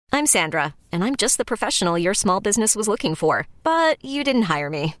I'm Sandra, and I'm just the professional your small business was looking for. But you didn't hire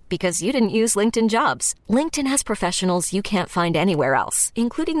me because you didn't use LinkedIn Jobs. LinkedIn has professionals you can't find anywhere else,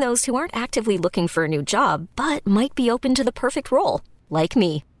 including those who aren't actively looking for a new job, but might be open to the perfect role, like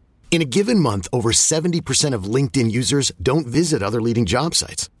me. In a given month, over 70% of LinkedIn users don't visit other leading job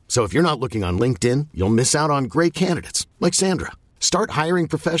sites. So if you're not looking on LinkedIn, you'll miss out on great candidates like Sandra. Start hiring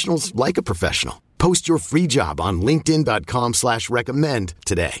professionals like a professional. Post your free job on linkedin.com/recommend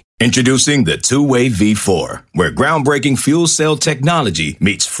today. Introducing the Two-Way V4, where groundbreaking fuel cell technology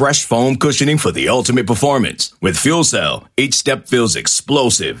meets fresh foam cushioning for the ultimate performance. With Fuel Cell, each step feels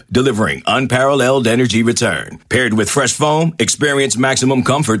explosive, delivering unparalleled energy return. Paired with fresh foam, experience maximum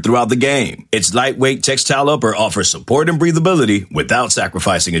comfort throughout the game. Its lightweight textile upper offers support and breathability without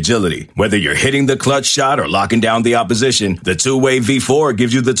sacrificing agility. Whether you're hitting the clutch shot or locking down the opposition, the Two-Way V4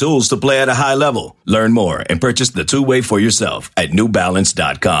 gives you the tools to play at a high level. Learn more and purchase the Two-Way for yourself at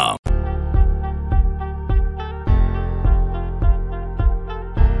newbalance.com.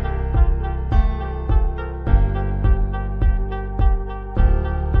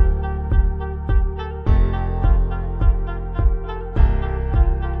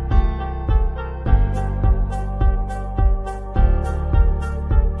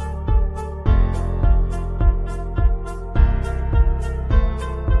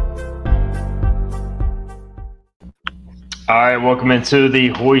 All right, welcome into the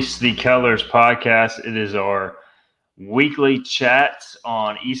Hoist the Colors podcast. It is our weekly chat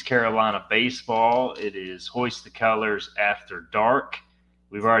on East Carolina baseball. It is Hoist the Colors After Dark.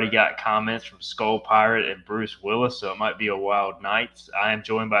 We've already got comments from Skull Pirate and Bruce Willis, so it might be a wild night. I am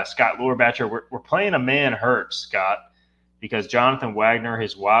joined by Scott Lorbatcher. We're playing a man hurt, Scott, because Jonathan Wagner,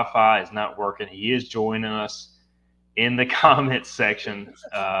 his Wi-Fi is not working. He is joining us in the comments section,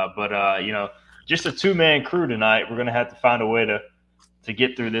 but just a two-man crew tonight. We're going to have to find a way to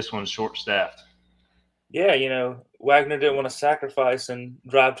get through this one short-staffed. Yeah, Wagner didn't want to sacrifice and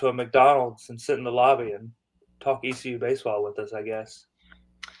drive to a McDonald's and sit in the lobby and talk ECU baseball with us, I guess.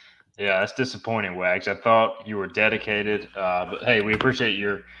 Yeah, that's disappointing, Wags. I thought you were dedicated. But, hey, we appreciate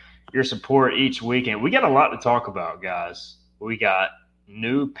your support each weekend. We got a lot to talk about, guys. We got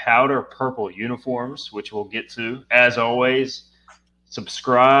new powder purple uniforms, which we'll get to. As always,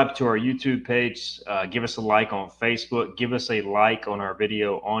 subscribe to our YouTube page. Give us a like on Facebook. Give us a like on our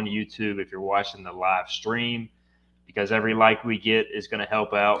video on YouTube if you're watching the live stream, because every like we get is going to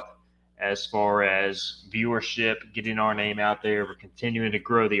help out as far as viewership, getting our name out there. We're continuing to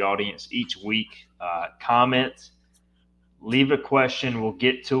grow the audience each week. Comment, leave a question. We'll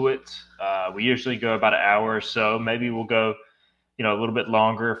get to it. We usually go about an hour or so. Maybe we'll go a little bit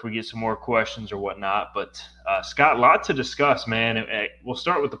longer if we get some more questions or whatnot. But, Scott, a lot to discuss, man. We'll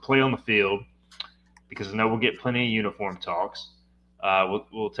start with the play on the field because I know we'll get plenty of uniform talks.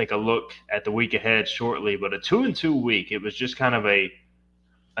 We'll take a look at the week ahead shortly. But a 2-2 week, it was just kind of an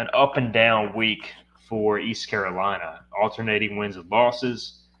up-and-down week for East Carolina, alternating wins and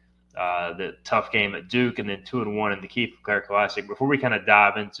losses, the tough game at Duke, and then 2-1 in the Keith LeClair Classic. Before we kind of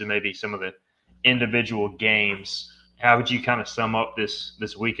dive into maybe some of the individual games, how would you kind of sum up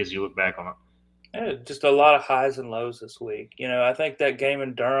this week as you look back on it? Yeah, just a lot of highs and lows this week. I think that game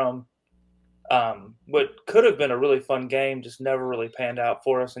in Durham, what could have been a really fun game, just never really panned out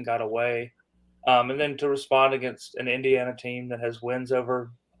for us and got away. And then to respond against an Indiana team that has wins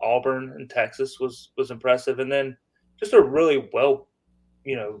over Auburn and Texas was impressive. And then just a really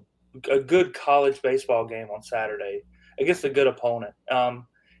a good college baseball game on Saturday against a good opponent. And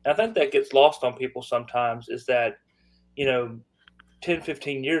I think that gets lost on people sometimes is that, 10,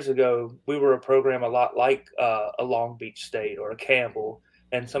 15 years ago, we were a program a lot like a Long Beach State or a Campbell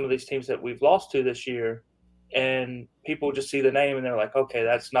and some of these teams that we've lost to this year. And people just see the name and they're like, okay,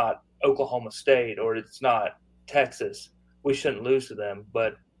 that's not Oklahoma State or it's not Texas. We shouldn't lose to them.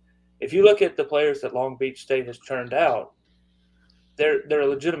 But if you look at the players that Long Beach State has turned out, they're a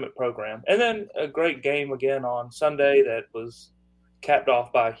legitimate program. And then a great game again on Sunday that was capped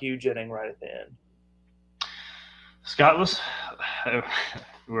off by a huge inning right at the end. Scott,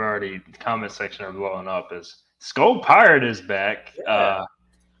 we're already the comment section are blowing up. As Skull Pirate is back. Yeah.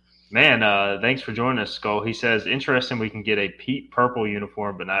 Thanks for joining us, Skull. He says, interesting, we can get a Pete purple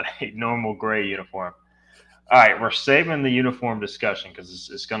uniform, but not a normal gray uniform. All right, we're saving the uniform discussion because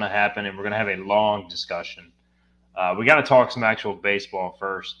it's going to happen, and we're going to have a long discussion. We got to talk some actual baseball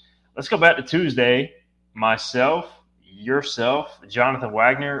first. Let's go back to Tuesday. Myself, yourself, Jonathan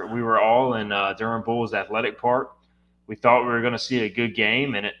Wagner, we were all in Durham Bulls Athletic Park. We thought we were going to see a good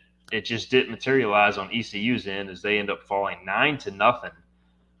game, and it just didn't materialize on ECU's end as they end up falling 9-0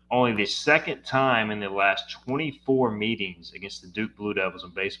 only the second time in the last 24 meetings against the Duke Blue Devils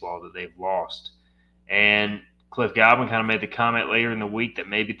in baseball that they've lost. And Cliff Godwin kind of made the comment later in the week that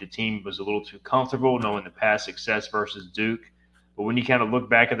maybe the team was a little too comfortable knowing the past success versus Duke. But when you kind of look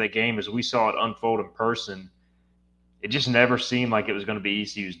back at that game as we saw it unfold in person, it just never seemed like it was going to be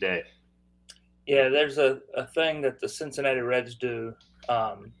ECU's day. Yeah, there's a thing that the Cincinnati Reds do.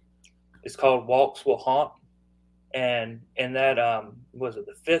 It's called walks will haunt. And in that, was it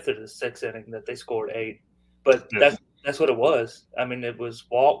the fifth or the sixth inning that they scored 8? But that's what it was. I mean, it was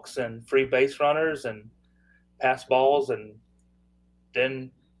walks and free base runners and pass balls, and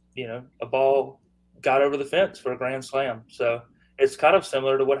then, a ball got over the fence for a grand slam. So it's kind of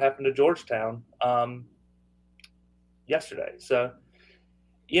similar to what happened to Georgetown yesterday. So,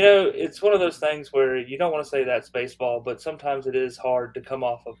 it's one of those things where you don't want to say that's baseball, but sometimes it is hard to come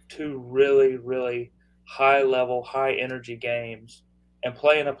off of 2 really, really high-level, high-energy games and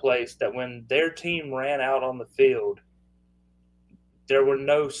play in a place that when their team ran out on the field, there were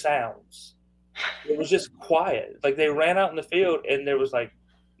no sounds. It was just quiet. Like, they ran out in the field, and there was,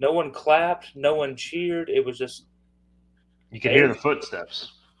 no one clapped, no one cheered. It was just – you could hear the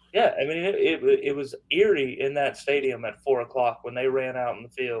footsteps. Yeah, I mean, it was eerie in that stadium at 4 o'clock when they ran out in the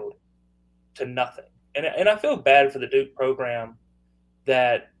field to nothing. And I feel bad for the Duke program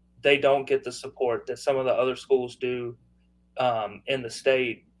that they don't get the support that some of the other schools do in the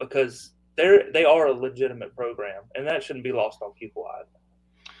state, because they are a legitimate program, and that shouldn't be lost on people either.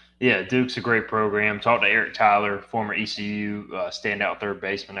 Yeah, Duke's a great program. Talked to Eric Tyler, former ECU standout third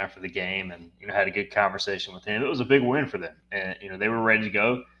baseman, after the game, and had a good conversation with him. It was a big win for them, and they were ready to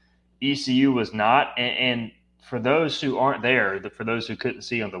go. ECU was not, and for those who aren't there, for those who couldn't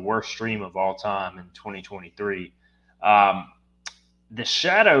see on the worst stream of all time in 2023, the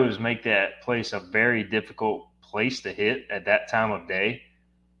shadows make that place a very difficult place to hit at that time of day.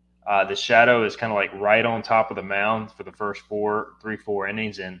 The shadow is kind of like right on top of the mound for the first 4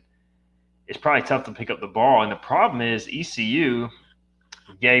 innings, and it's probably tough to pick up the ball. And the problem is ECU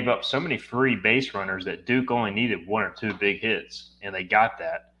gave up so many free base runners that Duke only needed 1 or 2 big hits, and they got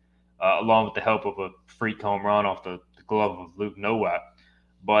that, along with the help of a freak home run off the glove of Luke Nowak.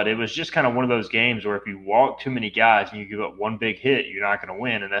 But it was just kind of one of those games where if you walk too many guys and you give up 1 big hit, you're not going to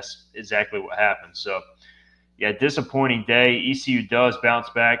win, and that's exactly what happened. So, yeah, disappointing day. ECU does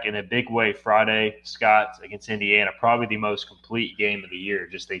bounce back in a big way Friday, Scott, against Indiana. Probably the most complete game of the year.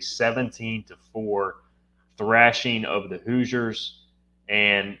 Just a 17-4 thrashing of the Hoosiers.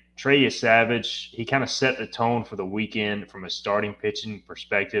 And Trey Savage, he kind of set the tone for the weekend from a starting pitching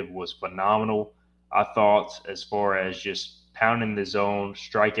perspective, was phenomenal, I thought, as far as just pounding the zone,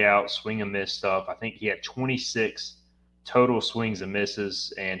 strikeout, swing and miss stuff. I think he had 26 total swings and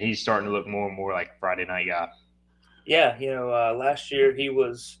misses, and he's starting to look more and more like a Friday night guy. Yeah, last year he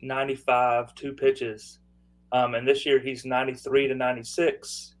was 95, 2 pitches, and this year he's 93 to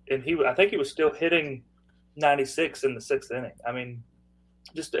 96, and I think he was still hitting 96 in the 6th inning. I mean,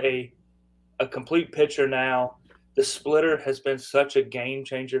 just a complete pitcher now. The splitter has been such a game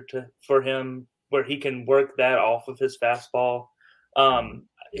changer for him, where he can work that off of his fastball.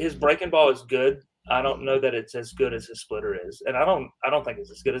 His breaking ball is good. I don't know that it's as good as his splitter is, and I don't think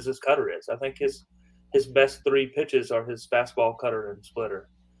it's as good as his cutter is. I think his best 3 pitches are his fastball, cutter, and splitter.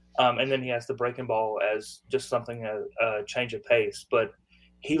 And then he has the breaking ball as just something, a change of pace. But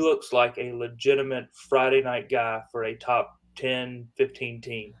he looks like a legitimate Friday night guy for a top 10, 15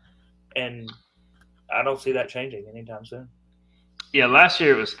 team. And I don't see that changing anytime soon. Yeah, last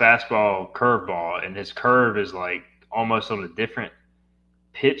year it was fastball, curveball, and his curve is like almost on a different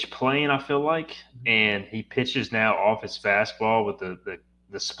pitch plane, I feel like. And he pitches now off his fastball with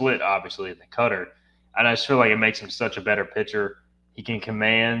the split, obviously, and the cutter. And I just feel like it makes him such a better pitcher. He can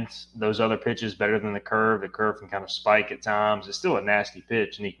command those other pitches better than the curve. The curve can kind of spike at times. It's still a nasty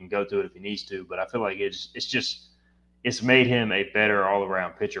pitch, and he can go to it if he needs to. But I feel like it's made him a better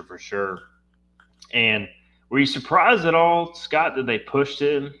all-around pitcher for sure. And were you surprised at all, Scott, that they pushed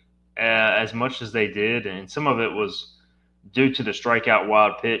him as much as they did? And some of it was due to the strikeout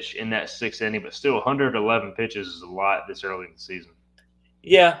wild pitch in that 6th inning, but still 111 pitches is a lot this early in the season.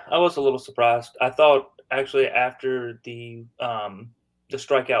 Yeah, I was a little surprised. I thought actually after the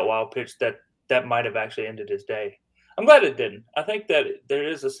strikeout wild pitch that might have actually ended his day. I'm glad it didn't. I think that there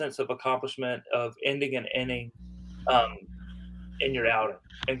is a sense of accomplishment of ending an inning in your outing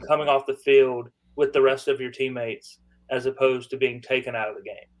and coming off the field with the rest of your teammates as opposed to being taken out of the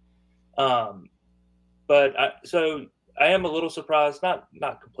game. So I am a little surprised,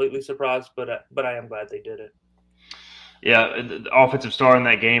 not completely surprised, but I am glad they did it. Yeah, the offensive star in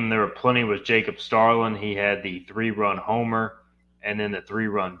that game, there were plenty, was Jacob Starlin. He had the 3-run homer, and then the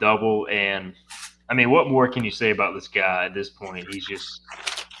 3-run double. And I mean, what more can you say about this guy at this point? He's just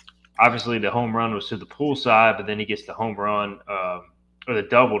obviously the home run was to the pool side, but then he gets the home run or the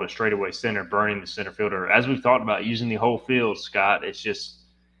double to straightaway center, burning the center fielder. As we've talked about, using the whole field, Scott, it's just,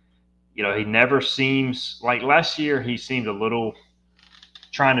 he never seems like last year he seemed a little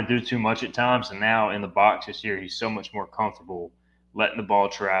trying to do too much at times, and now in the box this year he's so much more comfortable letting the ball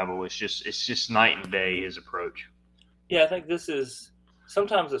travel. It's just night and day, his approach. Yeah, I think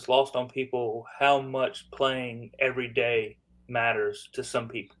sometimes it's lost on people how much playing every day matters to some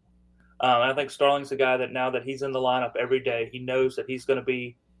people. I think Starling's a guy that now that he's in the lineup every day, he knows that he's going to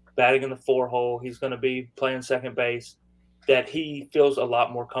be batting in the 4-hole. He's going to be playing second base, that he feels a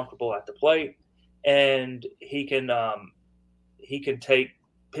lot more comfortable at the plate, and he can take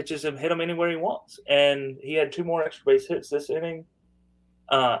pitches and hit them anywhere he wants. And he had 2 more extra base hits this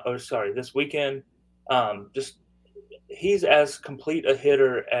weekend. He's as complete a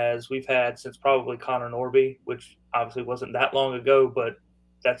hitter as we've had since probably Connor Norby, which obviously wasn't that long ago, but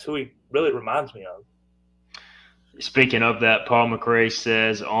that's who he really reminds me of. Speaking of that, Paul McRae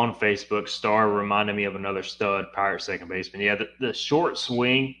says on Facebook, Star reminded me of another stud Pirate second baseman. Yeah, the short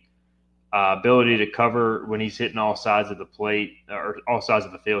swing, ability to cover when he's hitting all sides of the plate or all sides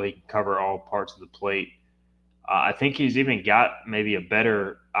of the field, he can cover all parts of the plate. I think he's even got maybe a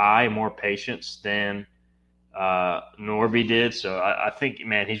better eye, more patience than Norby did. So I think,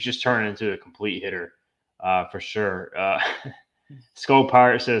 man, he's just turning into a complete hitter for sure. Skull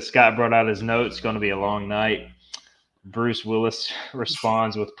Pirate says Scott brought out his notes. Going to be a long night. Bruce Willis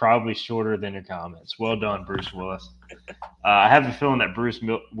responds with probably shorter than your comments. Well done, Bruce Willis. I have a feeling that Bruce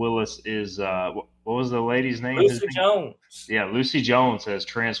Willis is what was the lady's name? Lucy Jones. Yeah, Lucy Jones has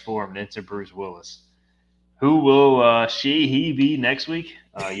transformed into Bruce Willis. Who will he be next week?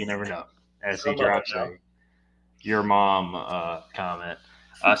 You never know. As he drops your mom comment.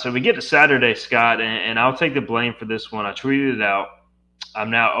 So we get to Saturday, Scott, and I'll take the blame for this one. I tweeted it out. I'm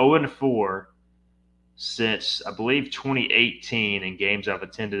now 0-4 since, I believe, 2018 in games I've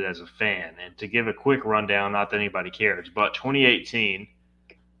attended as a fan. And to give a quick rundown, not that anybody cares, but 2018,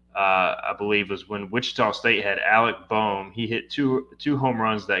 I believe, was when Wichita State had Alec Boehm. He hit two home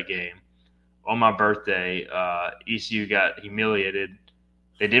runs that game. On my birthday, ECU got humiliated.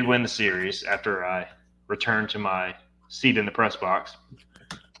 They did win the series after I returned to my seat in the press box.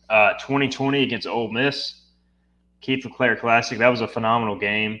 2020 against Ole Miss, Keith LeClaire Classic. That was a phenomenal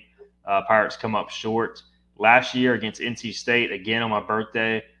game. Pirates come up short. Last year against NC State, again on my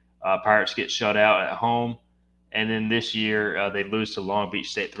birthday, Pirates get shut out at home. And then this year they lose to Long Beach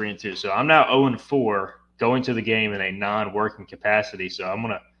State 3-2. So I'm now 0-4 going to the game in a non-working capacity. So I'm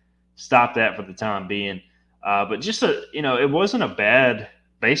going to stop that for the time being. But just it wasn't a bad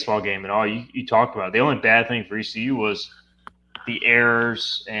baseball game at all. You talked about it. The only bad thing for ECU was the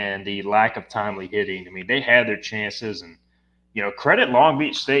errors and the lack of timely hitting. I mean, they had their chances, and credit Long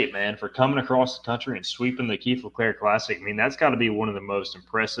Beach State, man, for coming across the country and sweeping the Keith LeClaire Classic. I mean, that's got to be one of the most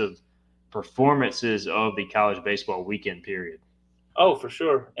impressive performances of the college baseball weekend period. Oh, for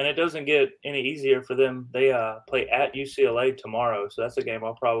sure. And it doesn't get any easier for them. They play at UCLA tomorrow, so that's a game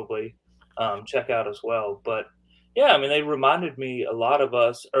I'll probably check out as well. But, yeah, I mean, they reminded me a lot of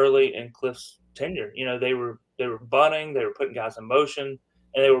us early in Cliff's tenure. They were bunting, they were putting guys in motion,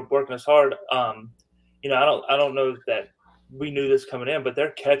 and they were working as hard. I don't know that we knew this coming in, but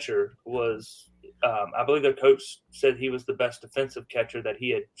their catcher was I believe their coach said he was the best defensive catcher that he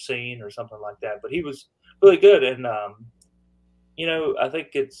had seen or something like that. But he was really good. And, I think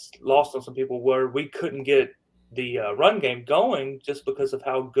it's lost on some people where we couldn't get the run game going just because of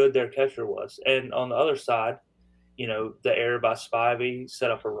how good their catcher was. And on the other side, the error by Spivey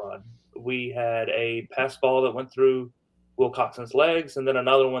set up a run. We had a pass ball that went through Wilcoxon's legs, and then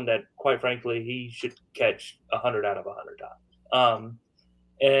another one that, quite frankly, he should catch 100 out of 100 times.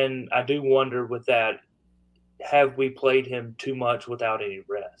 And I do wonder with that, have we played him too much without any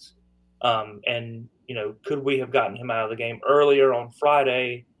rest? Could we have gotten him out of the game earlier on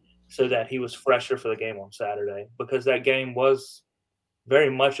Friday so that he was fresher for the game on Saturday? Because that game was very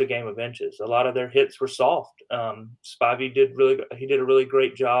much a game of inches. A lot of their hits were soft. Spivey did a really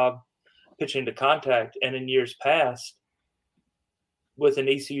great job pitching to contact. And in years past, with an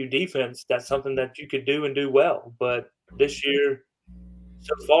ECU defense, that's something that you could do and do well. But this year,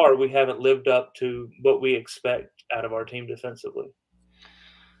 so far, we haven't lived up to what we expect out of our team defensively.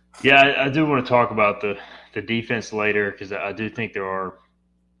 Yeah, I do want to talk about the defense later because I do think there are,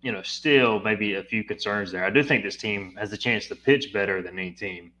 still maybe a few concerns there. I do think this team has a chance to pitch better than any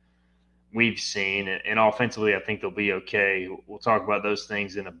team we've seen. And offensively, I think they'll be okay. We'll talk about those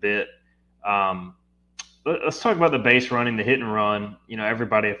things in a bit. let's talk about the base running, the hit and run.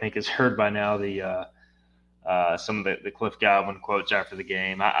 Everybody I think has heard by now the some of the Cliff Godwin quotes after the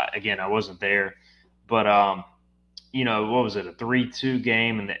game. I wasn't there, but what was it? A 3-2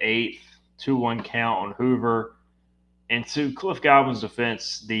 game in the 8th, 2-1 count on Hoover. And to Cliff Godwin's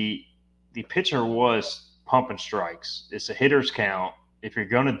defense, the pitcher was pumping strikes. It's a hitter's count. If you're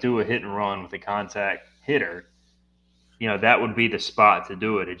going to do a hit and run with a contact hitter, that would be the spot to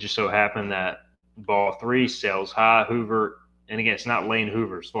do it. It just so happened that ball 3 sails high. Hoover, and again, it's not Lane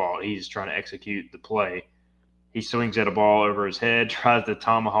Hoover's fault. He's trying to execute the play. He swings at a ball over his head, tries to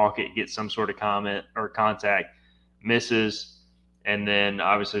tomahawk it, get some sort of comment or contact, misses, and then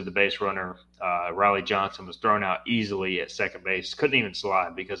obviously the base runner, Riley Johnson, was thrown out easily at second base. Couldn't even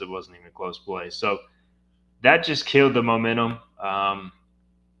slide because it wasn't even a close play. So that just killed the momentum. Obviously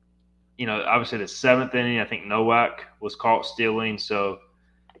the 7th inning, I think Nowak was caught stealing. So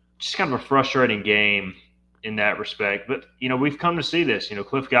just kind of a frustrating game in that respect. But, we've come to see this.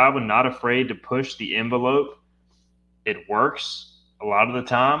 Cliff Godwin not afraid to push the envelope. It works a lot of the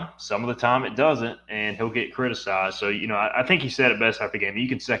time. Some of the time it doesn't, and he'll get criticized. So, I think he said it best after the game. You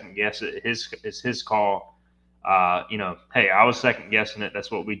can second guess it. It's his call. Hey, I was second guessing it. That's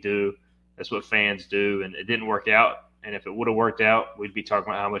what we do. That's what fans do. And it didn't work out. And if it would have worked out, we'd be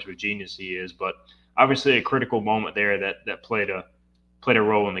talking about how much of a genius he is. But obviously a critical moment there that played a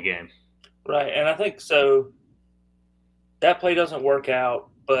role in the game. Right. And I think so that play doesn't work out,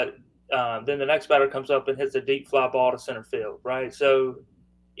 but then the next batter comes up and hits a deep fly ball to center field, right? So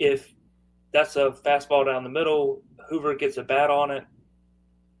if that's a fastball down the middle, Hoover gets a bat on it.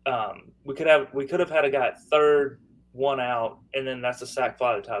 We could have had a guy at third, 1 out, and then that's a sac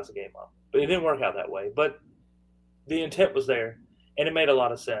fly that ties the game up. But it didn't work out that way. But the intent was there, and it made a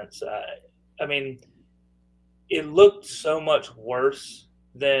lot of sense. It looked so much worse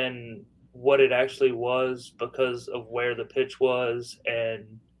than what it actually was because of where the pitch was,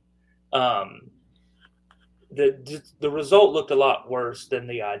 and the result looked a lot worse than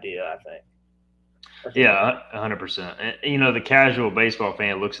the idea, I think. Yeah, 100%. And, the casual baseball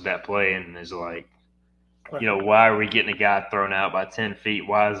fan looks at that play and is like, why are we getting a guy thrown out by 10 feet?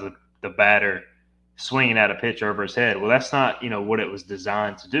 Why is the batter swinging at a pitch over his head? Well, that's not, what it was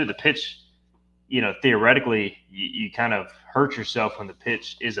designed to do. The pitch, theoretically, you kind of hurt yourself when the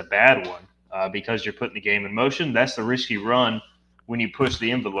pitch is a bad one because you're putting the game in motion. That's the risky run when you push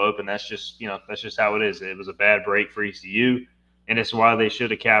the envelope, and that's just how it is. It was a bad break for ECU, and it's why they should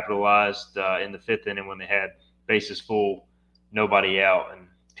have capitalized in the 5th inning when they had bases full, nobody out, and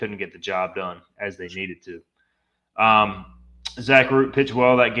couldn't get the job done as they needed to. Zach Root pitched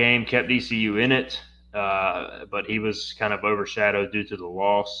well that game, kept ECU in it, but he was kind of overshadowed due to the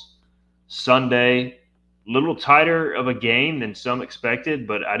loss. Sunday, a little tighter of a game than some expected,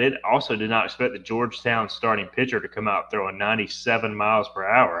 but I did not expect the Georgetown starting pitcher to come out throwing 97 miles per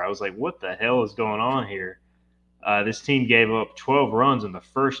hour. I was like, what the hell is going on here? This team gave up 12 runs in the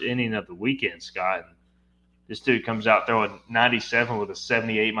first inning of the weekend, Scott. And this dude comes out throwing 97 with a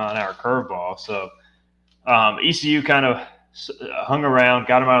 78-mile-an-hour curveball. So ECU kind of hung around,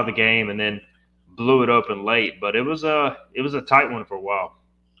 got him out of the game, and then blew it open late. But it was a tight one for a while.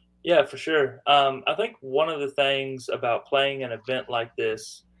 Yeah, for sure. I think one of the things about playing an event like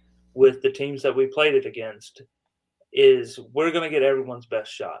this with the teams that we played it against is we're going to get everyone's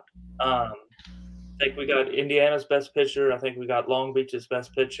best shot. I think we got Indiana's best pitcher. I think we got Long Beach's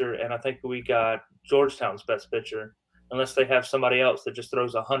best pitcher. And I think we got Georgetown's best pitcher, unless they have somebody else that just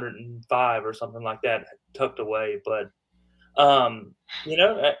throws 105 or something like that tucked away. But,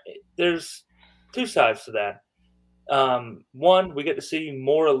 there's two sides to that. One, we get to see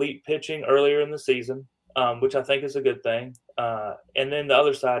more elite pitching earlier in the season, which I think is a good thing. And then the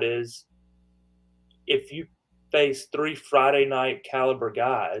other side is if you face 3 Friday night caliber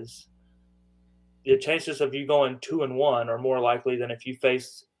guys, the chances of you going 2-1 are more likely than if you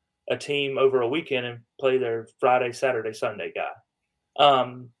face a team over a weekend and play their Friday, Saturday, Sunday guy.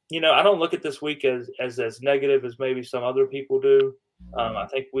 I don't look at this week as negative as maybe some other people do. I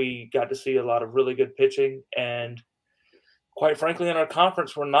think we got to see a lot of really good pitching, and quite frankly, in our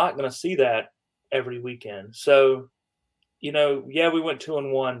conference, we're not going to see that every weekend. So, we went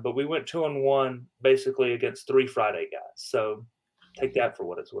 2-1, but we went 2-1 basically against 3 Friday guys. So take that for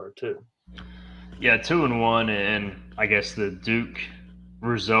what it's worth too. Yeah, 2-1, and I guess the Duke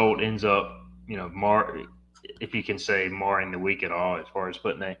result ends up, if you can say marring the week at all, as far as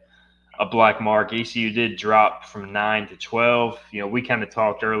putting a black mark. ECU did drop from 9 to 12. We kind of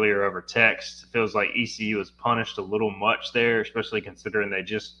talked earlier over text. It feels like ECU was punished a little much there, especially considering they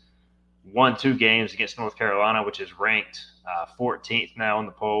just won 2 games against North Carolina, which is ranked 14th now in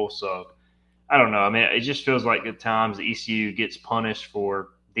the poll. So I don't know. I mean, it just feels like at times ECU gets punished for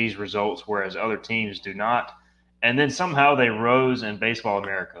these results, whereas other teams do not. And then somehow they rose in Baseball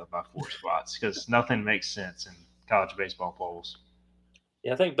America by 4 spots because nothing makes sense in college baseball polls.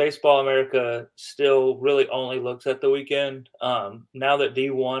 Yeah, I think Baseball America still really only looks at the weekend. Now that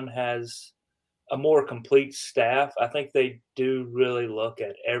D1 has a more complete staff, I think they do really look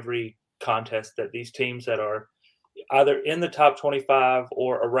at every contest that these teams that are either in the top 25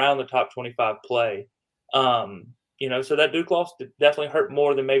 or around the top 25 play. So that Duke loss definitely hurt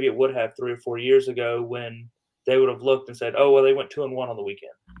more than maybe it would have 3 or 4 years ago when they would have looked and said, "Oh, well, they went 2-1 on the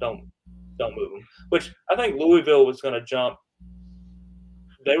weekend. Don't move them." Which I think Louisville was going to jump.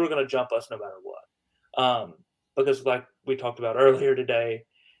 They were going to jump us no matter what, because like we talked about earlier today,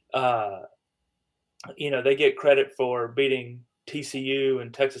 they get credit for beating TCU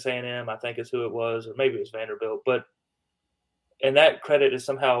and Texas A&M, I think is who it was, or maybe it was Vanderbilt. And that credit is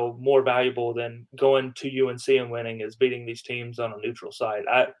somehow more valuable than going to UNC and winning is beating these teams on a neutral site.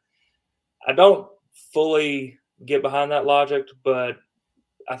 I don't fully get behind that logic, but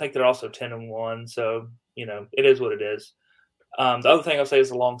I think they're also 10-1. So, it is what it is. The other thing I'll say is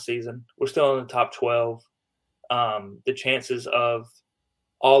the long season. We're still in the top 12. The chances of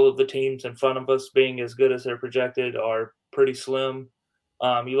all of the teams in front of us being as good as they're projected are pretty slim.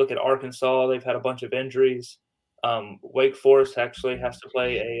 You look at Arkansas, they've had a bunch of injuries. Wake Forest actually has to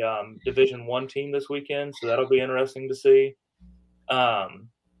play a Division I team this weekend, so that'll be interesting to see. So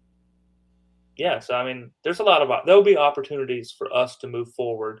I mean, there's there'll be opportunities for us to move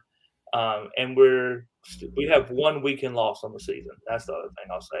forward, and we have 1 weekend loss on the season. That's the other thing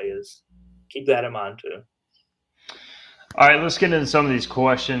I'll say is keep that in mind too. All right, let's get into some of these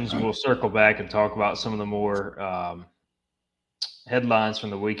questions. We'll circle back and talk about some of the more headlines from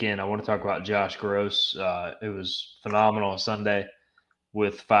the weekend. I want to talk about Josh Gross. It was phenomenal on Sunday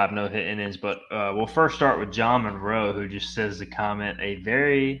with 5 no-hit innings. But we'll first start with John Monroe, who just says the comment,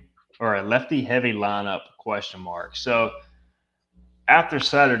 a lefty-heavy lineup, ? So after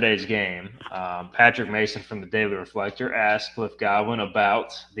Saturday's game, Patrick Mason from the Daily Reflector asked Cliff Godwin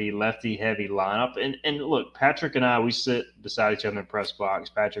about the lefty-heavy lineup. And look, Patrick and I, we sit beside each other in the press box.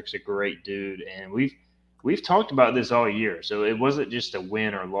 Patrick's a great dude, and we've talked about this all year. So it wasn't just a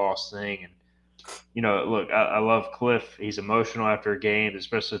win or loss thing. And, look, I love Cliff. He's emotional after a game,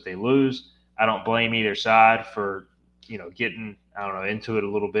 especially if they lose. I don't blame either side for, getting, into it a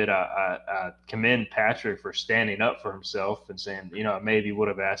little bit. I commend Patrick for standing up for himself and saying, maybe would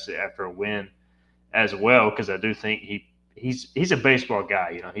have asked it after a win as well, because I do think he's a baseball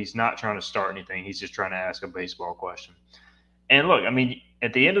guy. He's not trying to start anything. He's just trying to ask a baseball question. And look, I mean,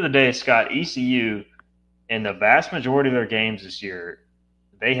 at the end of the day, Scott, ECU, in the vast majority of their games this year,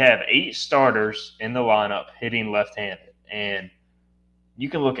 they have 8 starters in the lineup hitting left-handed. And you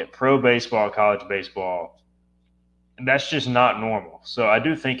can look at pro baseball, college baseball, and that's just not normal. So I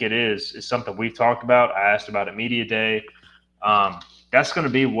do think it's something we've talked about. I asked about it media day. That's going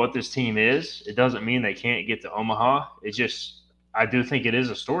to be what this team is. It doesn't mean they can't get to Omaha. I do think it is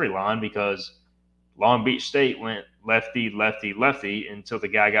a storyline because Long Beach State went lefty, lefty, lefty until the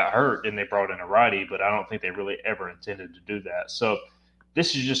guy got hurt and they brought in a righty, but I don't think they really ever intended to do that. So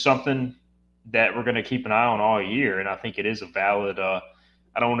this is just something that we're going to keep an eye on all year, and I think it is a valid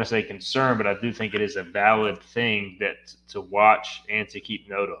I don't want to say concern, but I do think it is a valid thing to watch and to keep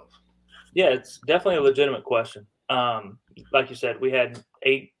note of. Yeah, it's definitely a legitimate question. Like you said, we had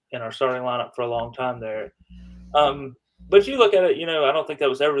 8 in our starting lineup for a long time there. But you look at it, I don't think that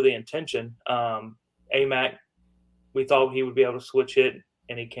was ever the intention. Amac, we thought he would be able to switch hit,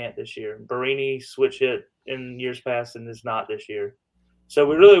 and he can't this year. Barini switch hit in years past and is not this year. So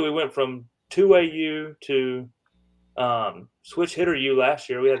we went from two-way U to switch hitter U last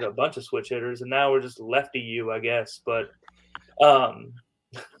year. We had a bunch of switch hitters, and now we're just lefty U, I guess. But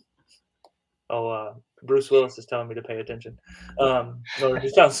Bruce Willis is telling me to pay attention, or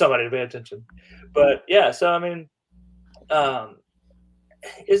he's telling somebody to pay attention. But yeah, so I mean,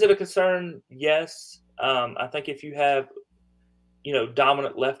 is it a concern? Yes. I think if you have,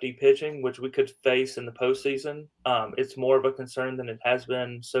 dominant lefty pitching, which we could face in the postseason, it's more of a concern than it has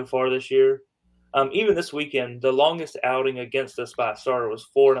been so far this year. Even this weekend, the longest outing against us by a starter was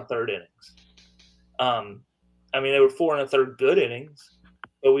 4 1/3 innings. They were 4 1/3 good innings,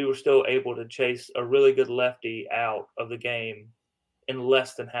 but we were still able to chase a really good lefty out of the game in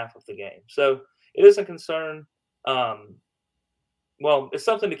less than half of the game. So it is a concern. It's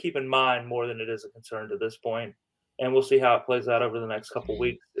something to keep in mind more than it is a concern to this point. And we'll see how it plays out over the next couple of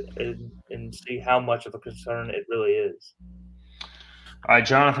weeks and see how much of a concern it really is. All right,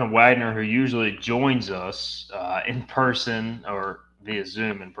 Jonathan Wagner, who usually joins us in person or via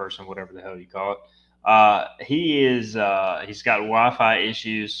Zoom in person, whatever the hell you call it. He's got Wi-Fi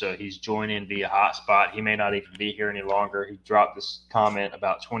issues, so he's joining via hotspot. He may not even be here any longer. He dropped this comment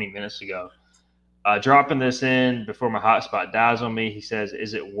about 20 minutes ago. Dropping this in before my hotspot dies on me. He says,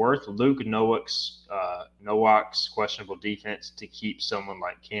 "Is it worth Luke Nowak's questionable defense to keep someone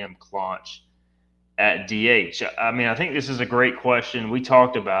like Cam Clonch at DH?" I mean, I think this is a great question. We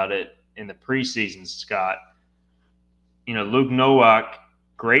talked about it in the preseason, Scott. Luke Nowak,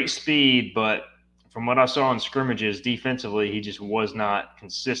 great speed, but from what I saw in scrimmages defensively, he just was not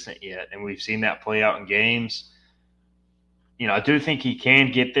consistent yet. And we've seen that play out in games. I do think he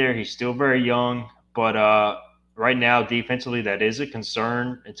can get there. He's still very young, but right now defensively that is a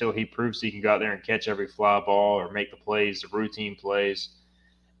concern until he proves he can go out there and catch every fly ball or make the plays, the routine plays.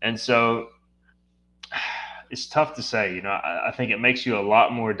 And so it's tough to say. I think it makes you a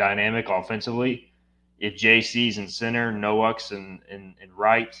lot more dynamic offensively if JC's in center, Nowak's in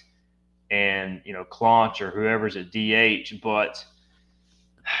right, and Clonch or whoever's at DH. But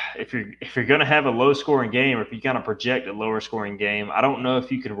if you're going to have a low scoring game, or if you kind of project a lower scoring game, I don't know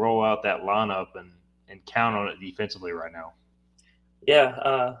if you can roll out that lineup and count on it defensively right now.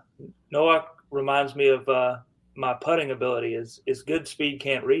 Yeah, Nowak reminds me of my putting ability is good speed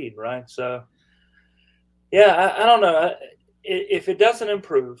can't read, right? So yeah, I don't know. If it doesn't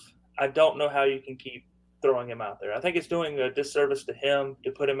improve, I don't know how you can keep throwing him out there. I think it's doing a disservice to him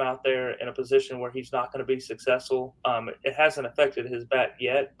to put him out there in a position where he's not going to be successful. It hasn't affected his bat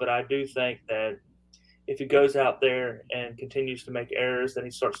yet, but I do think that if he goes out there and continues to make errors, then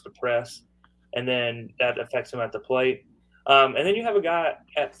he starts to press, and then that affects him at the plate. And then you have a guy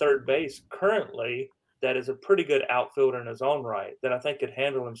at third base currently that is a pretty good outfielder in his own right that I think could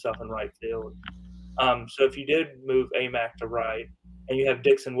handle himself in right field. So if you did move Amac to right, and you have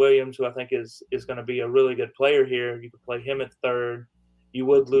Dixon Williams, who I think is going to be a really good player here. You could play him at third. You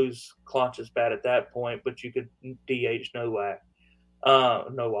would lose Clonch's bat at that point, but you could DH Nowak.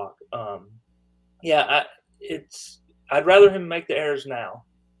 I'd rather him make the errors now.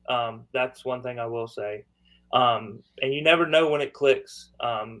 That's one thing I will say. And you never know when it clicks.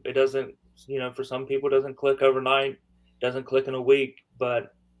 It doesn't, for some people, it doesn't click overnight. It doesn't click in a week.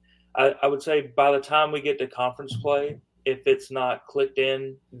 But I would say by the time we get to conference play, if it's not clicked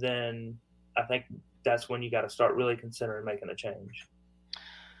in, then I think that's when you got to start really considering making a change.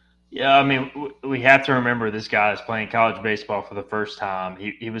 Yeah, I mean, we have to remember this guy is playing college baseball for the first time.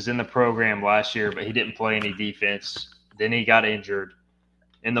 He was in the program last year, but he didn't play any defense. Then he got injured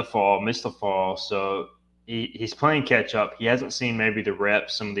in the fall, missed the fall. So he's playing catch up. He hasn't seen maybe the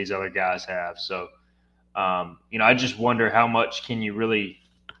reps some of these other guys have. So, I just wonder how much can you really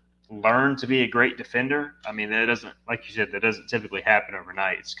learn to be a great defender. I mean, that doesn't, like you said, that doesn't typically happen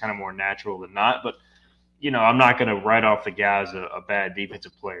overnight. It's kind of more natural than not. But, I'm not going to write off the guy as a bad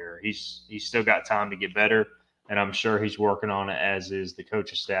defensive player. He's still got time to get better, and I'm sure he's working on it, as is the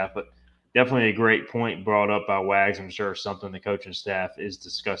coaching staff. But definitely a great point brought up by Wags. I'm sure something the coaching staff is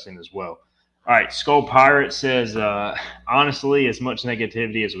discussing as well. All right, Skull Pirate says, honestly, as much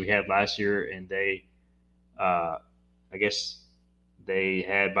negativity as we had last year, and they, I guess – they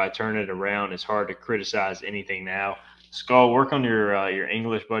had by turning it around, it's hard to criticize anything now. Skull, work on your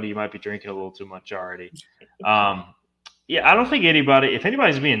English, buddy. You might be drinking a little too much already. I don't think if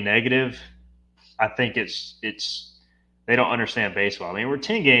anybody's being negative, I think it's they don't understand baseball. I mean, we're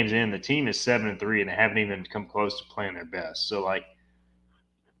 10 games in, the team is 7-3, and they haven't even come close to playing their best. So,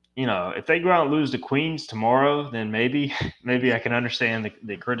 if they go out and lose to Queens tomorrow, then maybe I can understand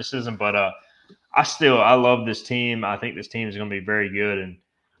the criticism, but I love this team. I think this team is going to be very good. And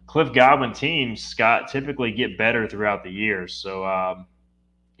Cliff Godwin teams, Scott, typically get better throughout the year. So, I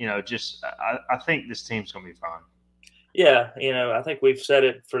think this team's going to be fine. Yeah, I think we've said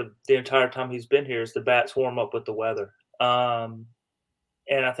it for the entire time he's been here is the bats warm up with the weather. And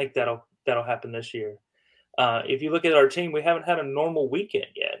I think that'll happen this year. If you look at our team, we haven't had a normal weekend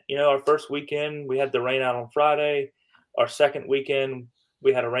yet. Our first weekend, we had the rain out on Friday. Our second weekend,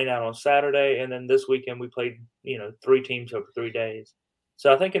 we had a rain out on Saturday, and then this weekend we played, 3 teams over 3 days.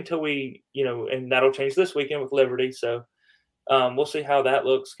 So I think until we, and that'll change this weekend with Liberty. So we'll see how that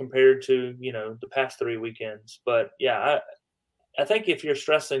looks compared to, the past 3 weekends. But yeah, I think if you're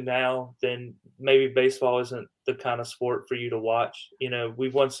stressing now, then maybe baseball isn't the kind of sport for you to watch.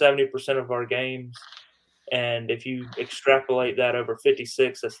 We've won 70% of our games, and if you extrapolate that over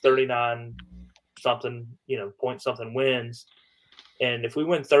 56, that's 39 something, point something wins. And if we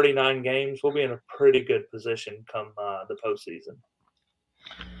win 39 games, we'll be in a pretty good position come the postseason.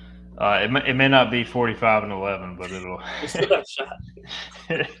 It may not be 45-11, but it'll.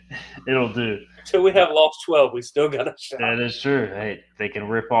 It'll do. Until we have lost 12, we still got a shot. That is true. Hey, they can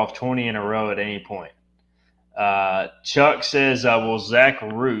rip off 20 in a row at any point. Chuck says, will Zach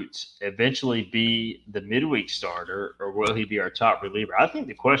Root eventually be the midweek starter, or will he be our top reliever? I think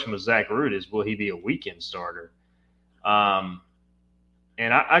the question with Zach Root is, will he be a weekend starter? And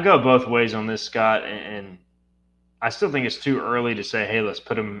I go both ways on this, Scott, and I still think it's too early to say, hey, let's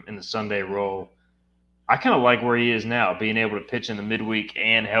put him in the Sunday role. I kind of like where he is now, being able to pitch in the midweek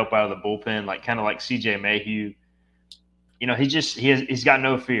and help out of the bullpen, kind of like CJ Mayhew. He's got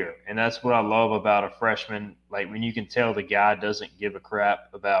no fear, and that's what I love about a freshman. Like, when you can tell the guy doesn't give a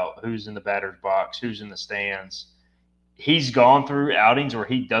crap about who's in the batter's box, who's in the stands. He's gone through outings where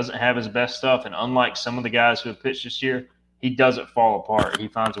he doesn't have his best stuff, and unlike some of the guys who have pitched this year, he doesn't fall apart. He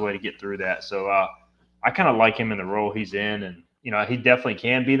finds a way to get through that. So I kind of like him in the role he's in, and he definitely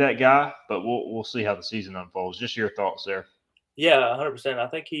can be that guy. But we'll see how the season unfolds. Just your thoughts there. Yeah, 100%. I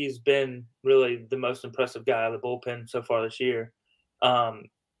think he's been really the most impressive guy out of the bullpen so far this year.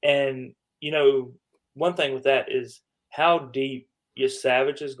 And one thing with that is how deep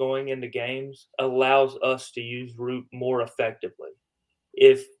Savage is going into games allows us to use Root more effectively.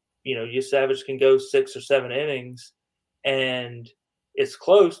 If Savage can go 6 or 7 innings and it's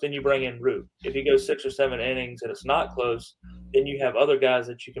close, then you bring in Root. If he goes 6 or 7 innings and it's not close, then you have other guys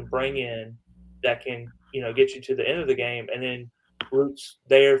that you can bring in that can get you to the end of the game, and then Root's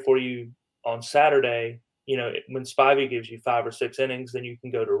there for you on Saturday. When Spivey gives you 5 or 6 innings, then you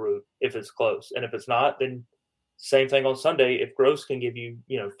can go to Root if it's close, and if it's not, then same thing on Sunday. If Gross can give you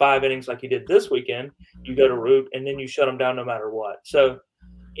 5 innings like he did this weekend, you go to Root, and then you shut him down no matter what. So,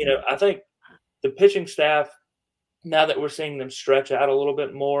 I think the pitching staff, now that we're seeing them stretch out a little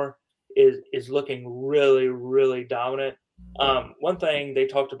bit more, is looking really, really dominant. One thing they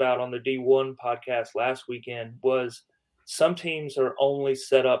talked about on the D1 podcast last weekend was some teams are only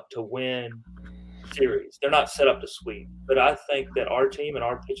set up to win series. They're not set up to sweep. But I think that our team and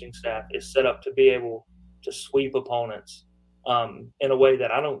our pitching staff is set up to be able to sweep opponents in a way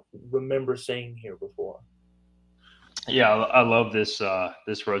that I don't remember seeing here before. Yeah, I love this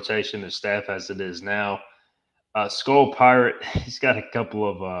rotation, the staff as it is now. Skull Pirate, he's got a couple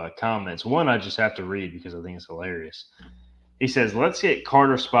of comments. One I just have to read because I think it's hilarious. He says, let's get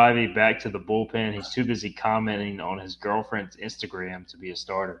Carter Spivey back to the bullpen. He's too busy commenting on his girlfriend's Instagram to be a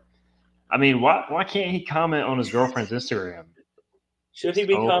starter. I mean, why can't he comment on his girlfriend's Instagram? Should he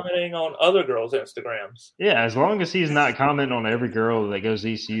be commenting on other girls' Instagrams? Yeah, as long as he's not commenting on every girl that goes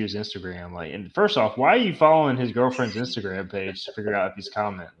to ECU's Instagram. And first off, why are you following his girlfriend's Instagram page to figure out if he's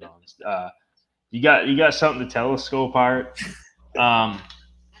commenting on it? You got something to tell us, Skull Pirate?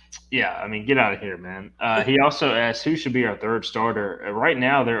 Yeah, I mean, get out of here, man. He also asked who should be our third starter. Right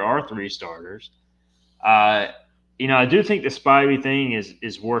now, there are 3 starters. I do think the Spivey thing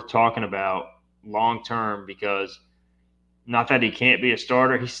is worth talking about long term because not that he can't be a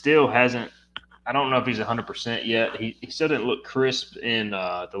starter. He still hasn't – I don't know if he's 100% yet. He still didn't look crisp in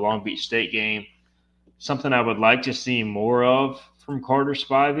the Long Beach State game. Something I would like to see more of from Carter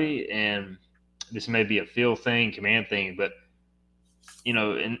Spivey, and this may be a feel thing, command thing, but –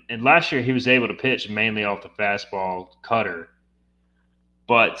 and last year he was able to pitch mainly off the fastball cutter.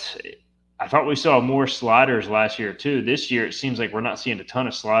 But I thought we saw more sliders last year too. This year it seems like we're not seeing a ton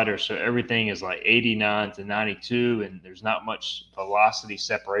of sliders, so everything is like 89 to 92, and there's not much velocity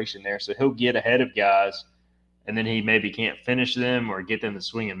separation there. So he'll get ahead of guys, and then he maybe can't finish them or get them to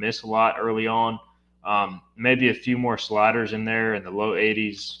swing and miss a lot early on. Maybe a few more sliders in there in the low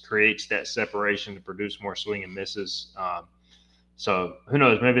 80s creates that separation to produce more swing and misses. So who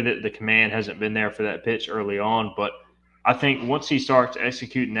knows? Maybe the command hasn't been there for that pitch early on, but I think once he starts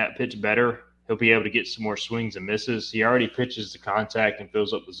executing that pitch better, he'll be able to get some more swings and misses. He already pitches the contact and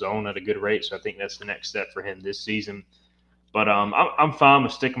fills up the zone at a good rate, so I think that's the next step for him this season. But I'm fine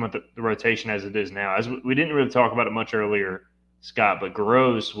with sticking with the rotation as it is now. As we didn't really talk about it much earlier, Scott, but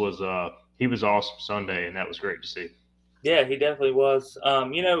Garose was he was awesome Sunday, and that was great to see. Yeah, he definitely was.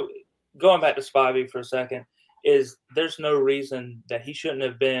 Going back to Spivey for a second, there's no reason that he shouldn't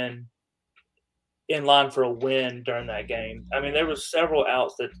have been in line for a win during that game. I mean, there was several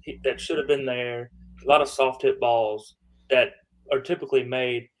outs that should have been there, a lot of soft hit balls that are typically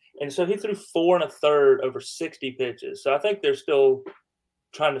made. And so he threw 4 1/3 over 60 pitches. So I think they're still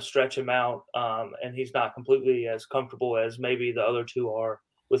trying to stretch him out, and he's not completely as comfortable as maybe the other 2 are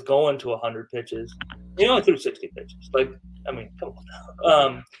with going to 100 pitches. He only threw 60 pitches. Come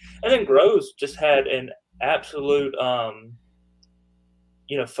on. And then Groves just had an absolute,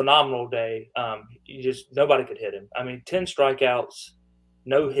 phenomenal day. Nobody could hit him. I mean, 10 strikeouts,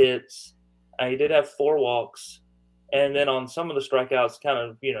 no hits. He did have 4 walks. And then on some of the strikeouts, kind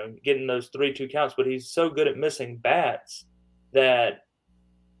of, getting those 3-2 counts. But he's so good at missing bats that,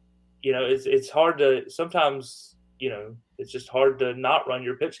 it's hard to sometimes, it's just hard to not run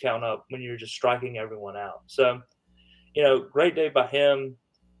your pitch count up when you're just striking everyone out. So, great day by him.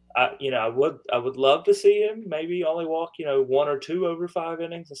 I would love to see him maybe only walk, 1 or 2 over 5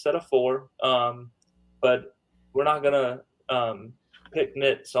 innings instead of 4. But we're not going to pick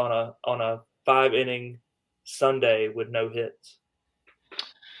nits on a 5-inning Sunday with no hits.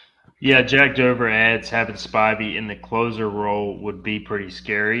 Yeah, Jack Dover adds having Spivey in the closer role would be pretty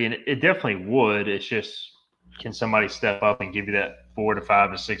scary, and it definitely would. It's just, can somebody step up and give you that 4 to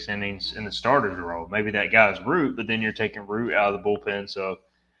 5 to 6 innings in the starter's role? Maybe that guy's Root, but then you're taking Root out of the bullpen. So,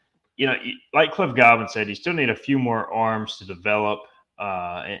 like Cliff Godwin said, you still need a few more arms to develop,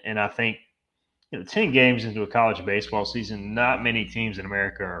 and I think 10 games into a college baseball season, not many teams in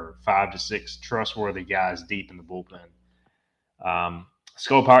America are 5 to 6 trustworthy guys deep in the bullpen.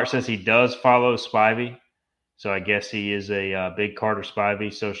 Skull Pirate says he does follow Spivey, so I guess he is a big Carter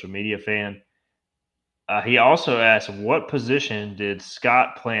Spivey social media fan. He also asked, what position did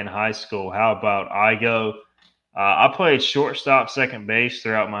Scott play in high school? How about I go? I played shortstop, second base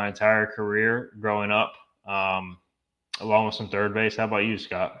throughout my entire career growing up, along with some third base. How about you,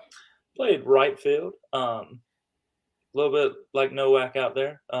 Scott? Played right field. A little bit like Nowak out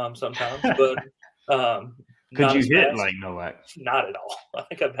there sometimes, but could you hit like Nowak? Not at all. I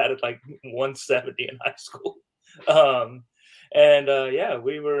think I batted like 170 in high school.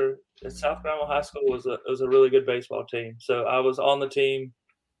 We were at South Carolina High School was a really good baseball team. So I was on the team,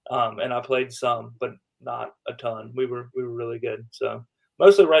 and I played some, but not a ton. We were really good. So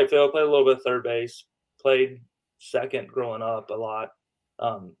mostly right field. Played a little bit of third base. Played second growing up a lot.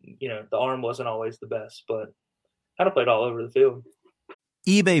 The arm wasn't always the best, but kind of played all over the field.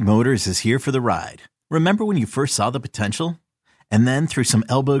 eBay Motors is here for the ride. Remember when you first saw the potential? And then through some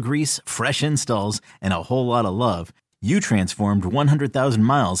elbow grease, fresh installs, and a whole lot of love, you transformed 100,000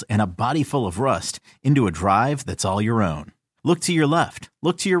 miles and a body full of rust into a drive that's all your own. Look to your left.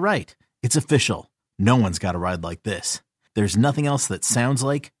 Look to your right. It's official. No one's got a ride like this. There's nothing else that sounds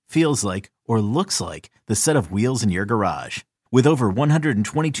like, feels like, or looks like the set of wheels in your garage. With over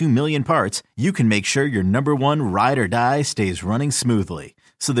 122 million parts, you can make sure your number one ride or die stays running smoothly.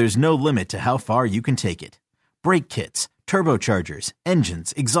 So there's no limit to how far you can take it. Brake kits, turbochargers,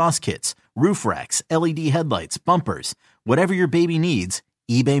 engines, exhaust kits, roof racks, LED headlights, bumpers, whatever your baby needs,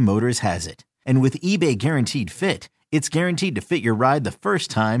 eBay Motors has it. And with eBay Guaranteed Fit, it's guaranteed to fit your ride the first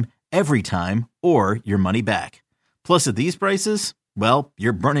time, every time, or your money back. Plus at these prices, well,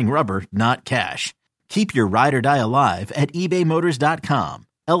 you're burning rubber, not cash. Keep your ride or die alive at ebaymotors.com.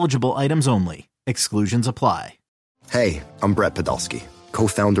 Eligible items only. Exclusions apply. Hey, I'm Brett Podolsky,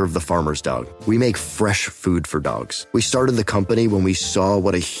 co-founder of The Farmer's Dog. We make fresh food for dogs. We started the company when we saw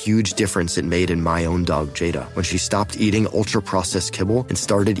what a huge difference it made in my own dog, Jada, when she stopped eating ultra-processed kibble and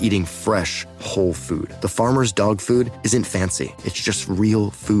started eating fresh, whole food. The Farmer's Dog food isn't fancy. It's just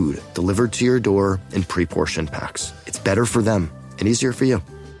real food delivered to your door in pre-portioned packs. It's better for them and easier for you.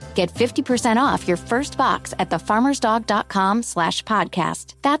 Get 50% off your first box at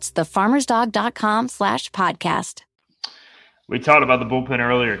thefarmersdog.com/podcast. That's thefarmersdog.com/podcast. We talked about the bullpen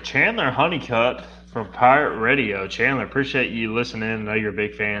earlier. Chandler Honeycutt from Pirate Radio. Chandler, appreciate you listening. I know you're a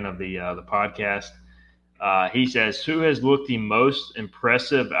big fan of the podcast. He says, who has looked the most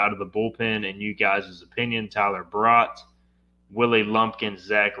impressive out of the bullpen in you guys' opinion? Tyler Brott, Willie Lumpkin,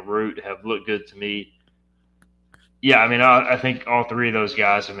 Zach Root have looked good to me. Yeah, I mean, I think all three of those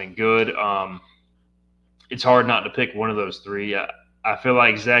guys have been good. It's hard not to pick one of those three. I feel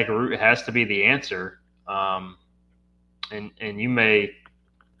like Zach Root has to be the answer. And you may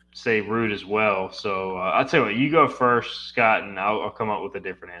say Root as well. So I'll tell you what, you go first, Scott, and I'll come up with a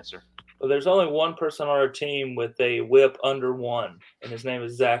different answer. Well, there's only one person on our team with a whip under 1, and his name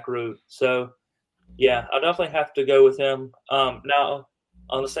is Zach Root. So, yeah, I'll definitely have to go with him. Now,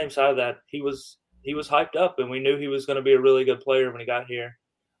 on the same side of that, he was hyped up, and we knew he was going to be a really good player when he got here.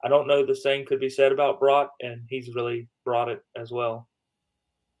 I don't know the same could be said about Brott, and he's really brought it as well.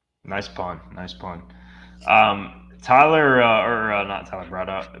 Nice pun.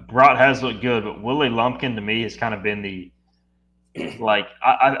 Brott has looked good, but Willie Lumpkin to me has kind of been the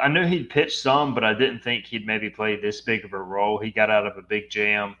I knew he'd pitch some, but I didn't think he'd maybe play this big of a role. He got out of a big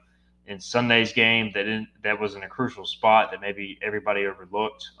jam in Sunday's game that was in a crucial spot that maybe everybody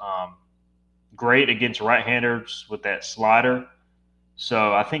overlooked. Great against right-handers with that slider.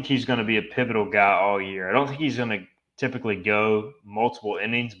 So I think he's going to be a pivotal guy all year. I don't think he's going to typically go multiple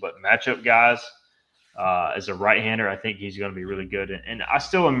innings, but matchup guys, as a right-hander, I think he's going to be really good. And I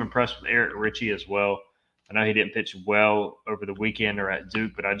still am impressed with Eric Ritchie as well. I know he didn't pitch well over the weekend or at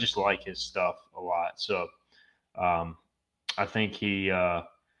Duke, but I just like his stuff a lot. So I think he's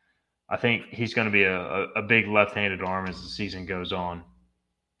going to be a big left-handed arm as the season goes on.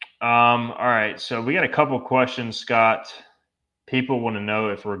 All right, so we got a couple questions, Scott. People want to know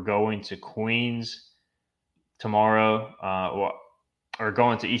if we're going to Queens tomorrow, or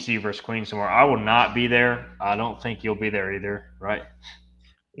going to ECU versus Queens tomorrow. I will not be there. I don't think you'll be there either, right?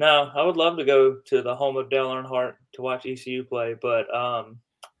 No, I would love to go to the home of Dale Earnhardt to watch ECU play, but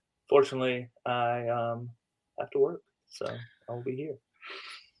fortunately, I have to work, so I won't be here.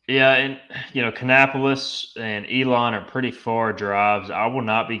 Yeah, and Kannapolis and Elon are pretty far drives. I will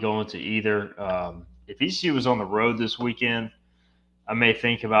not be going to either. If ECU was on the road this weekend, I may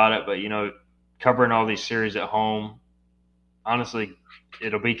think about it, but covering all these series at home, honestly,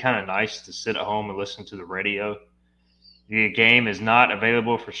 it'll be kind of nice to sit at home and listen to the radio. The game is not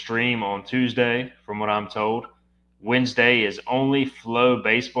available for stream on Tuesday, from what I'm told. Wednesday is only Flow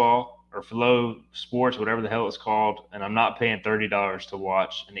Baseball or Flow Sports, whatever the hell it's called, and I'm not paying $30 to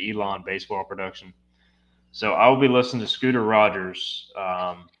watch an Elon baseball production. So I will be listening to Scooter Rogers,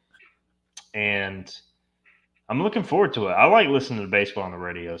 and I'm looking forward to it. I like listening to baseball on the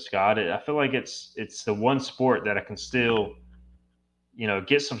radio, Scott. I feel like it's the one sport that I can still,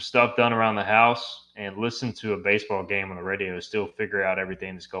 get some stuff done around the house and listen to a baseball game on the radio, still figure out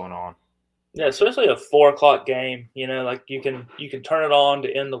everything that's going on. Yeah, especially a 4:00 game. Like you can turn it on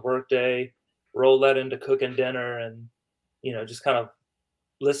to end the workday, roll that into cooking dinner, and just kind of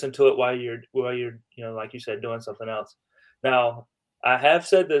listen to it while you're like you said, doing something else. Now, I have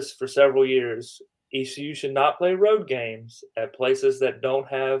said this for several years. ECU should not play road games at places that don't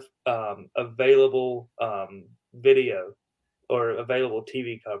have available video or available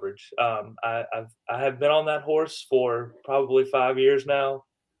TV coverage. I have been on that horse for probably 5 years now,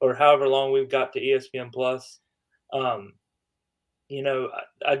 or however long we've got to ESPN Plus. I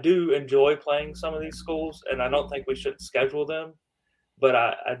do enjoy playing some of these schools, and I don't think we should schedule them. But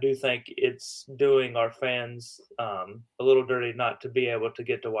I do think it's doing our fans a little dirty not to be able to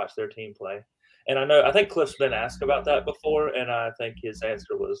get to watch their team play. And I think Cliff's been asked about that before, and I think his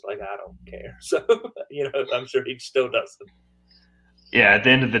answer was like, I don't care. So, I'm sure he still doesn't. Yeah, at the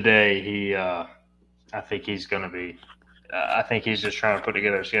end of the day, I think he's going to be I think he's just trying to put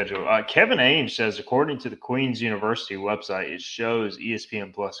together a schedule. Kevin Ainge says, according to the Queen's University website, it shows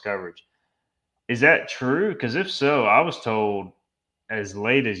ESPN Plus coverage. Is that true? Because if so, I was told as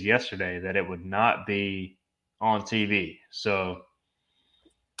late as yesterday that it would not be on TV. So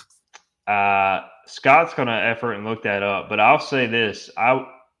Scott's going to effort and look that up. But I'll say this. All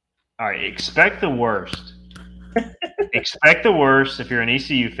right, expect the worst. Expect the worst if you're an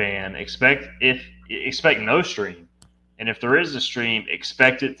ECU fan. Expect no stream. And if there is a stream,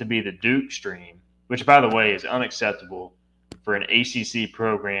 expect it to be the Duke stream, which, by the way, is unacceptable for an ACC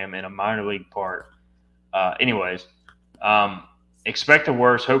program in a minor league part. Expect the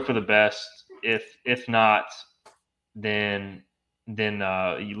worst, hope for the best. If not, then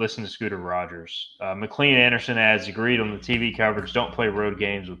you listen to Scooter Rogers. McLean Anderson adds, agreed on the TV coverage. Don't play road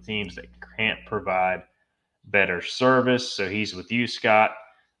games with teams that can't provide better service. So he's with you, Scott.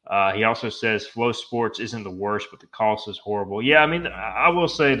 He also says Flow Sports isn't the worst, but the cost is horrible. Yeah, I mean, I will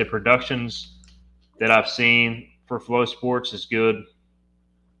say the productions that I've seen for Flow Sports is good.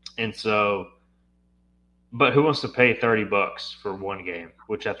 And so, but who wants to pay $30 for one game,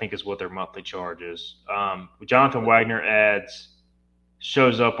 which I think is what their monthly charge is. Jonathan Wagner adds,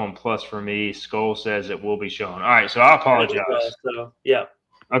 shows up on Plus for me. Skull says it will be shown. All right, so I apologize. Yeah.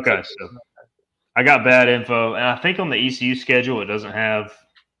 Okay, so I got bad info. And I think on the ECU schedule, it doesn't have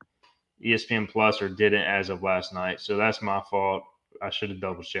ESPN Plus, or didn't as of last night. So that's my fault. I should have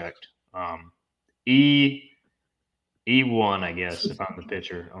double checked. E1, I guess, if I'm the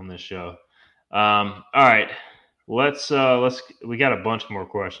pitcher on this show. All right, let's we got a bunch more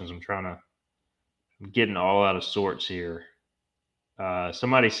questions. I'm getting all out of sorts here.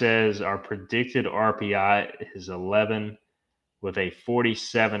 Somebody says our predicted RPI is 11 with a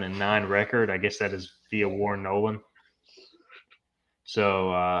 47-9 record. I guess that is via Warren Nolan.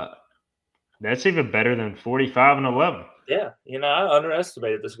 So that's even better than 45-11. Yeah, I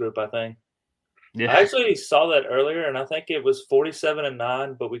underestimated this group, I think. Yeah. I actually saw that earlier, and I think it was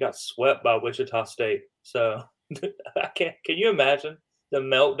 47-9, but we got swept by Wichita State. So can you imagine the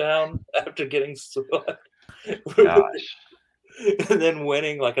meltdown after getting swept? Gosh. And then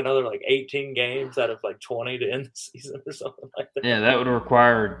winning another 18 games out of 20 to end the season or something like that. Yeah, that would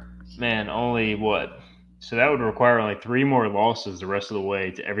require, only what? So that would require only 3 more losses the rest of the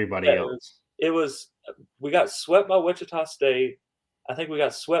way to everybody else. We got swept by Wichita State. I think we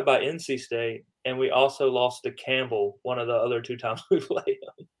got swept by NC State. and we also lost to Campbell one of the other 2 times we played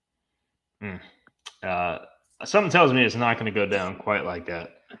them. Something tells me it's not going to go down quite like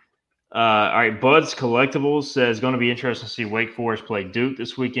that. All right, Bud's Collectibles says going to be interesting to see Wake Forest play Duke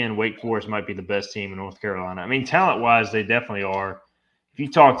this weekend. Wake Forest might be the best team in North Carolina. I mean, talent-wise, they definitely are. If you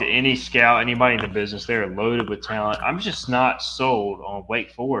talk to any scout, anybody in the business, they're loaded with talent. I'm just not sold on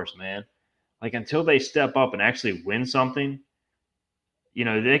Wake Forest, man. Like, until they step up and actually win something, you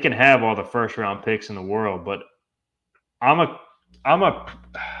know, they can have all the first-round picks in the world, but I'm a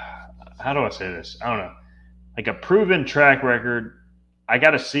how do I say this? I don't know. Like a proven track record, I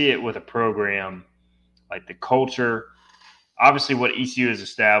got to see it with a program, like the culture, obviously what ECU has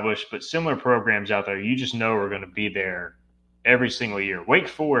established, but similar programs out there, you just know are going to be there every single year. Wake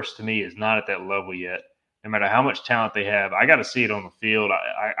Forest, to me, is not at that level yet, no matter how much talent they have. I got to see it on the field.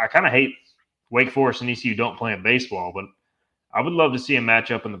 I kind of hate Wake Forest and ECU don't play in baseball, but I would love to see a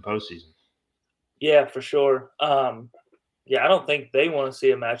matchup in the postseason. Yeah, for sure. Yeah, I don't think they want to see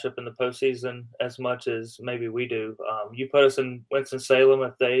a matchup in the postseason as much as maybe we do. You put us in Winston-Salem,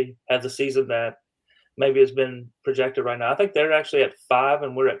 if they have the season that maybe has been projected right now. I think they're actually at 5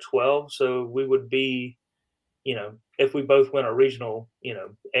 and we're at 12, so we would be, you know, if we both win a regional, you know,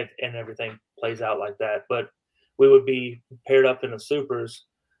 and everything plays out like that, but we would be paired up in the supers.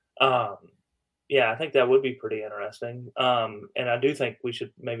 Yeah, I think that would be pretty interesting. And I do think we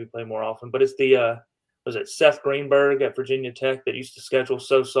should maybe play more often, but it's the was it Seth Greenberg at Virginia Tech that used to schedule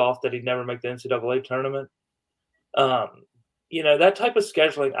so soft that he'd never make the NCAA tournament? You know, that type of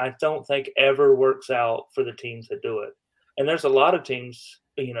scheduling I don't think ever works out for the teams that do it. And there's a lot of teams,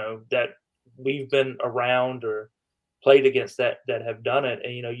 you know, that we've been around or played against that have done it.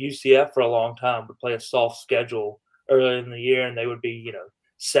 And, you know, UCF for a long time would play a soft schedule earlier in the year and they would be, you know,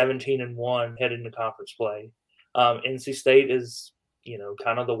 17-1 heading into conference play. NC State is, you know,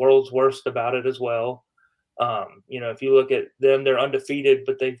 kind of the world's worst about it as well. You know, if you look at them, they're undefeated,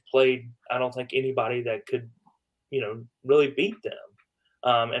 but they've played, I don't think anybody that could, you know, really beat them.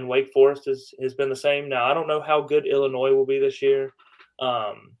 And Wake Forest has been the same. Now, I don't know how good Illinois will be this year.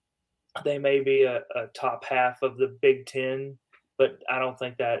 They may be a top half of the Big Ten, but I don't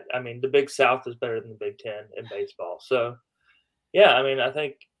think that, I mean, the Big South is better than the Big Ten in baseball. So, yeah, I mean, I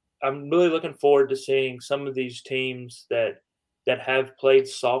think I'm really looking forward to seeing some of these teams that have played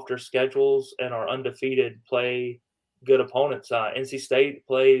softer schedules and are undefeated play good opponents. NC State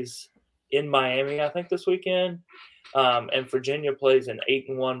plays in Miami, I think, this weekend, and Virginia plays an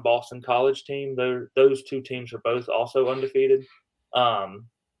 8-1 Boston College team. Those 2 teams are both also undefeated.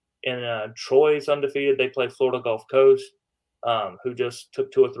 And Troy's undefeated. They play Florida Gulf Coast, who just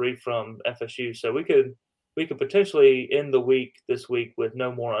took 2 or 3 from FSU. So we could potentially end the week this week with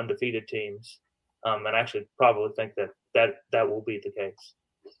no more undefeated teams. And I actually probably think that will be the case.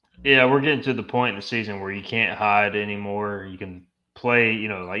 Yeah, we're getting to the point in the season where you can't hide anymore. You can play, you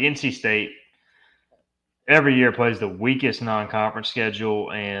know, like NC State every year plays the weakest non-conference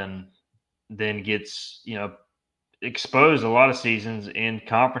schedule and then gets, you know, exposed a lot of seasons in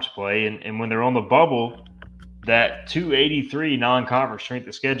conference play. And when they're on the bubble, that 283 non-conference strength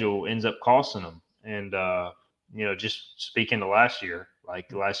of schedule ends up costing them. And, you know, just speaking to last year,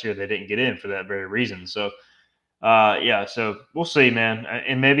 like last year they didn't get in for that very reason. So, yeah, so we'll see, man.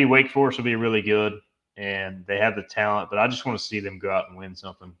 And maybe Wake Forest will be really good and they have the talent, but I just want to see them go out and win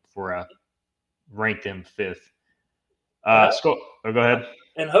something before I rank them 5th. Go ahead.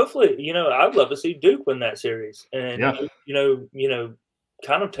 And hopefully, you know, I'd love to see Duke win that series and, yeah, you know,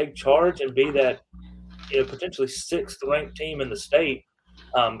 kind of take charge and be that, you know, potentially 6th ranked team in the state.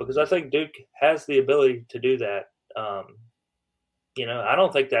 Because I think Duke has the ability to do that. You know, I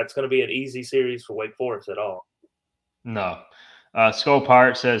don't think that's going to be an easy series for Wake Forest at all. No. Skull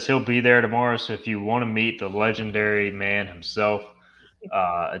Pirate says he'll be there tomorrow. So if you want to meet the legendary man himself,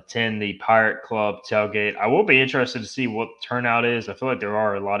 attend the Pirate Club tailgate. I will be interested to see what the turnout is. I feel like there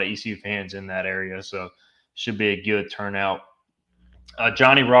are a lot of ECU fans in that area, so should be a good turnout.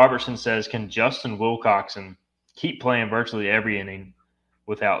 Johnny Robertson says, can Justin Wilcoxon keep playing virtually every inning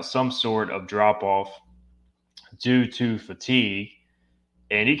without some sort of drop-off due to fatigue?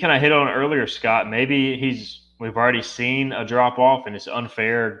 And you kind of hit on it earlier, Scott. Maybe we've already seen a drop-off, and it's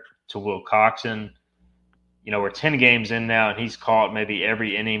unfair to Wilcoxon. You know, we're 10 games in now, and he's caught maybe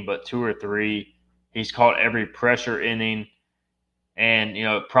every inning but 2 or 3. He's caught every pressure inning. And, you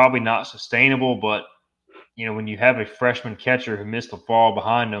know, probably not sustainable, but, you know, when you have a freshman catcher who missed the fall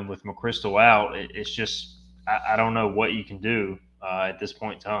behind him with McChrystal out, it's just I don't know what you can do at this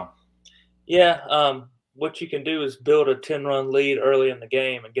point in time. Yeah, what you can do is build a 10-run lead early in the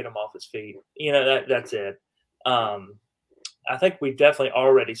game and get him off his feet. You know, that's it. I think we've definitely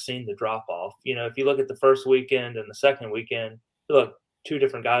already seen the drop off. If you look at the first weekend and the second weekend, look, two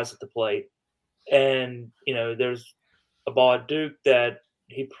different guys at the plate. And, there's a ball at Duke that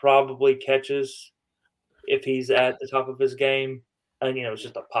he probably catches if he's at the top of his game. And, it's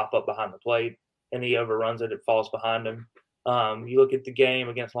just a pop up behind the plate and he overruns it. It falls behind him. You look at the game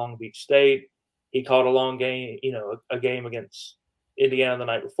against Long Beach State. He caught a long game, a game against Indiana the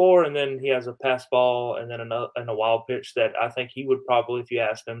night before, and then he has a pass ball and then a wild pitch that I think he would probably, if you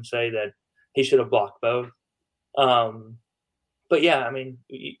asked him, say that he should have blocked both. But yeah, I mean,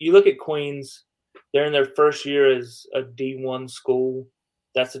 you look at Queens, they're in their first year as a D1 school.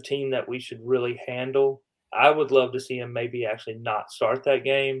 That's a team that we should really handle. I would love to see him maybe actually not start that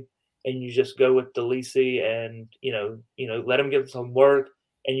game, and you just go with DeLisi and let him get some work,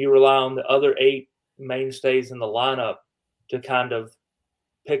 and you rely on the other 8 mainstays in the lineup to kind of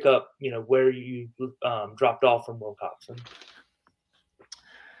pick up, where you dropped off from Wilcoxon.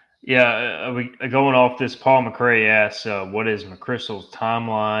 Yeah, going off this, Paul McCray asks, what is McChrystal's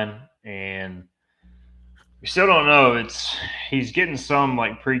timeline? And we still don't know. He's getting some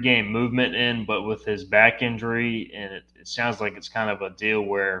like pregame movement in, but with his back injury, and it sounds like it's kind of a deal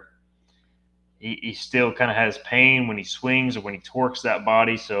where he still kind of has pain when he swings or when he torques that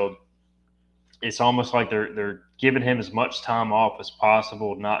body. So it's almost like they're giving him as much time off as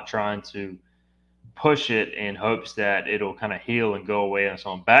possible, not trying to push it in hopes that it'll kind of heal and go away. And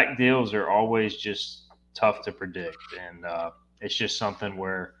so on. Back deals are always just tough to predict. And it's just something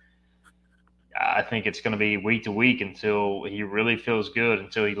where I think it's going to be week to week until he really feels good,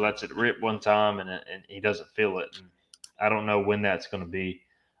 until he lets it rip one time and he doesn't feel it. And I don't know when that's going to be.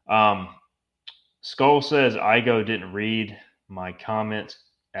 Skull says Igo didn't read my comment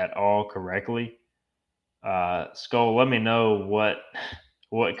at all correctly. Skull, let me know what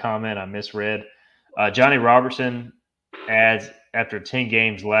comment I misread. Johnny Robertson adds, after 10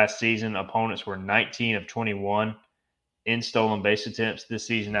 games last season, opponents were 19 of 21 in stolen base attempts. This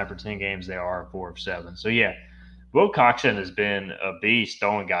season, after 10 games, they are 4 of 7. So, yeah, Wilcoxon has been a beast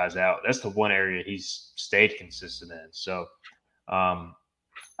throwing guys out. That's the one area he's stayed consistent in. So,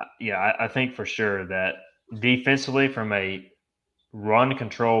 I think for sure that defensively, from a run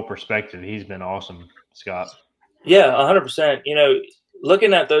control perspective, he's been awesome, Scott. Yeah, 100%.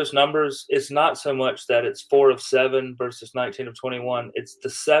 Looking at those numbers, it's not so much that it's 4 of 7 versus 19 of 21. It's the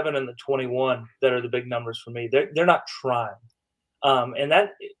 7 and the 21 that are the big numbers for me. They're not trying. And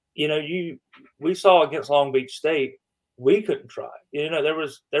that, we saw against Long Beach State, we couldn't try. There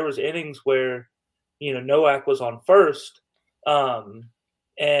was innings where, Nowak was on first,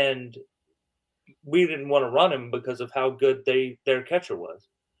 and we didn't want to run him because of how good their catcher was.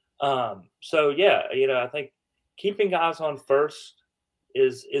 I think keeping guys on first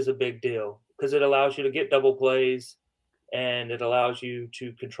is a big deal because it allows you to get double plays and it allows you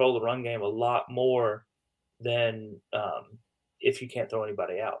to control the run game a lot more than if you can't throw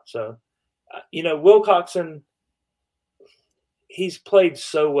anybody out. So, Wilcoxon, he's played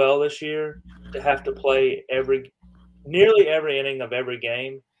so well this year to have to play nearly every inning of every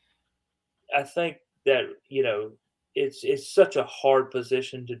game. I think that, it's such a hard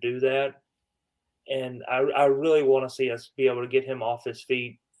position to do that. And I really want to see us be able to get him off his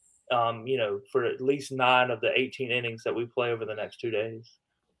feet, for at least 9 of the 18 innings that we play over the next 2 days.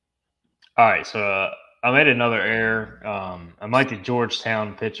 All right, so I made another error. I'm like the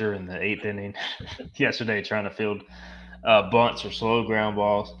Georgetown pitcher in the 8th inning yesterday trying to field bunts or slow ground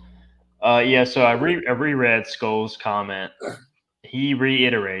balls. So I reread Skull's comment. He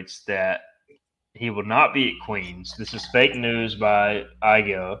reiterates that he will not be at Queens. This is fake news by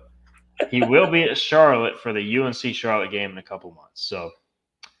Igo. He will be at Charlotte for the UNC Charlotte game in a couple months. So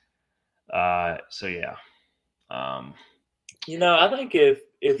yeah. I think if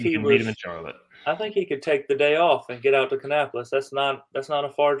he was, meet him in Charlotte, I think he could take the day off and get out to Kannapolis. That's not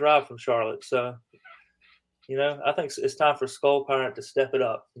a far drive from Charlotte. So, I think it's time for Skull Pirate to step it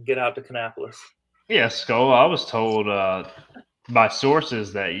up and get out to Kannapolis. Yeah, Skull. I was told by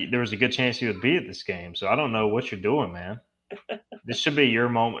sources that there was a good chance he would be at this game. So I don't know what you're doing, man. This should be your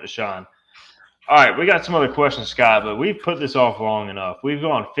moment to shine. All right, we got some other questions, Scott, but we've put this off long enough. We've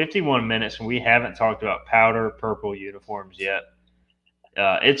gone 51 minutes, and we haven't talked about powder purple uniforms yet.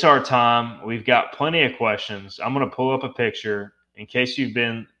 It's our time. We've got plenty of questions. I'm going to pull up a picture in case you've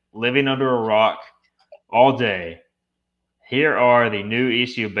been living under a rock all day. Here are the new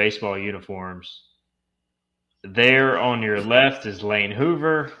ECU baseball uniforms. There on your left is Lane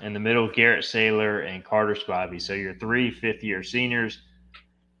Hoover. In the middle, Garrett Saylor and Carter Spivey. So your 3 fifth-year seniors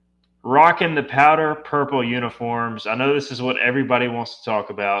rocking the powder purple uniforms. I know this is what everybody wants to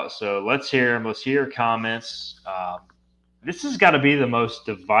talk about, so let's hear them. Let's hear comments. this has got to be the most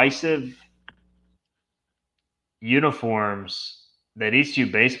divisive uniforms that ECU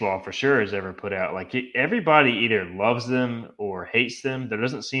baseball for sure has ever put out. Like everybody either loves them or hates them. There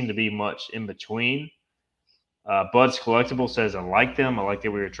doesn't seem to be much in between. Bud's Collectible says, I like them. I like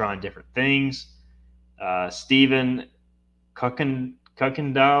that we were trying different things. Steven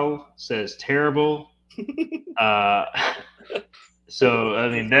Kuykendall says terrible. So I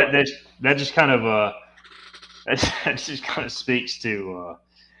mean that just kind of that just kind of speaks to.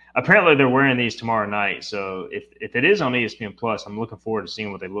 Apparently, they're wearing these tomorrow night. So if it is on ESPN Plus, I'm looking forward to seeing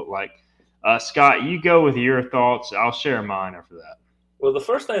what they look like. Scott, you go with your thoughts. I'll share mine after that. Well, the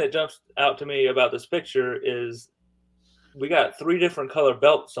first thing that jumps out to me about this picture is we got 3 different color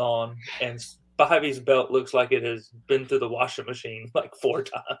belts on, and Spivey's belt looks like it has been through the washing machine like 4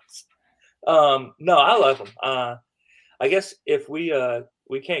 times. No, I love them. I guess if we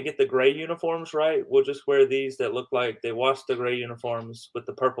can't get the gray uniforms right, we'll just wear these that look like they washed the gray uniforms with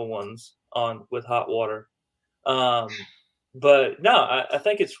the purple ones on with hot water. But no, I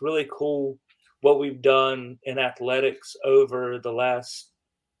think it's really cool what we've done in athletics over the last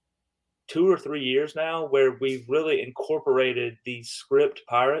 2 or 3 years now, where we've really incorporated these script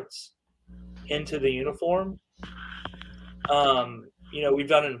pirates into the uniform. We've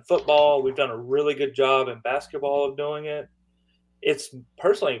done it in football. We've done a really good job in basketball of doing it. It's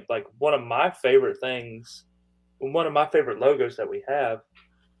personally like one of my favorite things, one of my favorite logos that we have.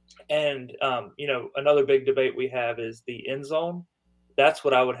 And, another big debate we have is the end zone. That's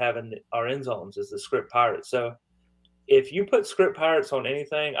what I would have in our end zones is the script pirates. So if you put script pirates on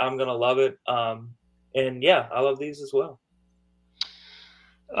anything, I'm going to love it. And yeah, I love these as well.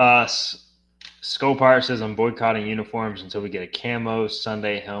 Skull Pirate says I'm boycotting uniforms until we get a camo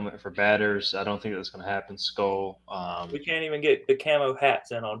Sunday helmet for batters. I don't think that's going to happen, Skull. We can't even get the camo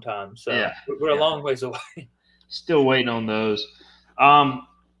hats in on time, so yeah, we're a long ways away. Still waiting on those.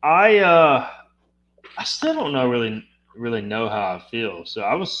 I still don't really know how I feel. So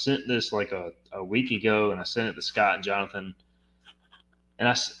I was sent this like a week ago, and I sent it to Scott and Jonathan. And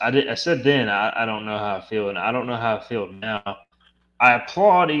I said then I don't know how I feel, and I don't know how I feel now. I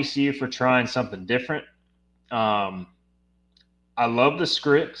applaud ECU for trying something different. I love the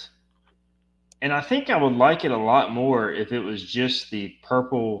script, and I think I would like it a lot more if it was just the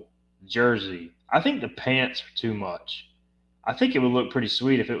purple jersey. I think the pants are too much. I think it would look pretty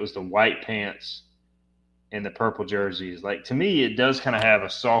sweet if it was the white pants and the purple jerseys. Like, to me, it does kind of have a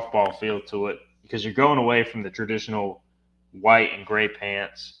softball feel to it because you're going away from the traditional white and gray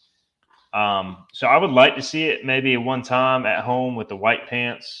pants. So I would like to see it maybe one time at home with the white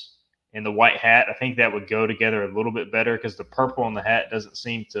pants and the white hat. I think that would go together a little bit better because the purple on the hat doesn't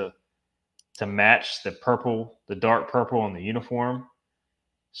seem to match the dark purple on the uniform.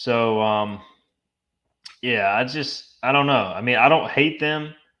 So, I don't know. I mean, I don't hate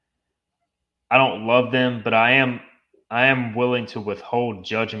them. I don't love them, but I am willing to withhold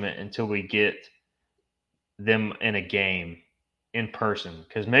judgment until we get them in a game in person,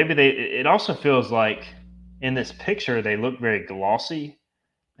 because maybe it also feels like in this picture they look very glossy,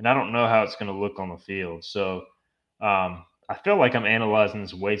 and I don't know how it's going to look on the field. So I feel like I'm analyzing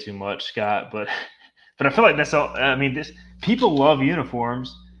this way too much, Scott, but I feel like that's all. I mean, people love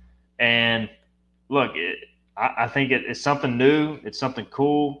uniforms, and look, I think it's something new, it's something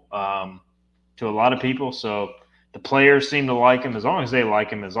cool to a lot of people. So the players seem to like them as long as they like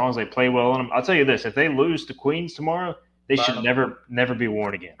them, as long as they play well in them. I'll tell you this: if they lose to Queens tomorrow, they should never be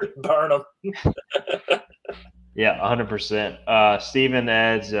worn again. Burn them. Yeah, 100%. Steven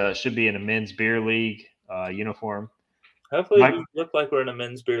adds should be in a men's beer league uniform. Hopefully we look like we're in a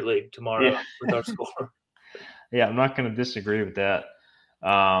men's beer league tomorrow with our score. Yeah, I'm not going to disagree with that.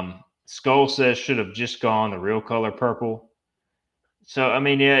 Skull says should have just gone the real color purple. So, I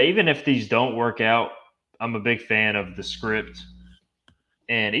mean, yeah, even if these don't work out, I'm a big fan of the script.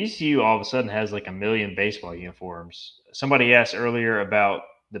 And ECU all of a sudden has like 1 million baseball uniforms. Somebody asked earlier about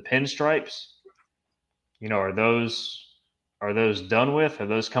the pinstripes. Are those done with? Are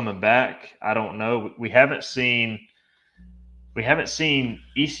those coming back? I don't know. We haven't seen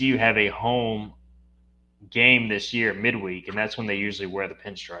ECU have a home game this year midweek, and that's when they usually wear the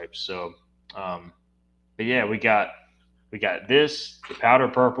pinstripes. So, but yeah, we got this, the powder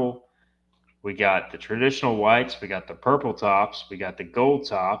purple. We got the traditional whites. We got the purple tops. We got the gold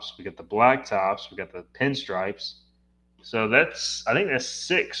tops. We got the black tops. We got the pinstripes. So I think that's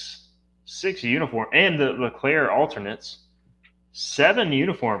six uniform, and the Leclerc alternates, 7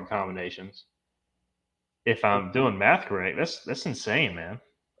 uniform combinations. If I'm doing math correct, that's insane, man.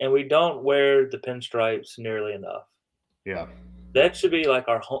 And we don't wear the pinstripes nearly enough. Yeah, that should be like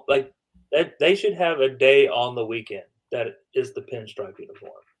our home. Like that, they should have a day on the weekend that is the pinstripe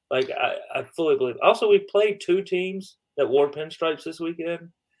uniform. Like, I fully believe. Also, we played 2 teams that wore pinstripes this weekend,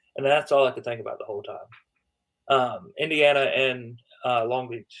 and that's all I could think about the whole time. Indiana and Long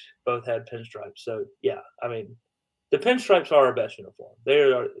Beach both had pinstripes. So, yeah, I mean, the pinstripes are our best uniform. They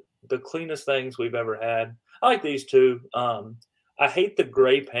are the cleanest things we've ever had. I like these too. I hate the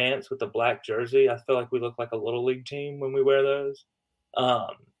gray pants with the black jersey. I feel like we look like a little league team when we wear those.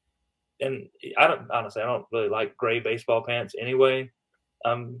 And I don't really like gray baseball pants anyway.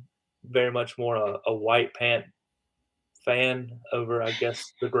 I'm very much more a white pant fan over, I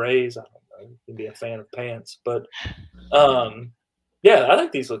guess, the grays. I don't know. You can be a fan of pants, but yeah, I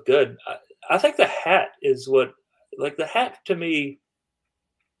think these look good. I think the hat is what, like, the hat to me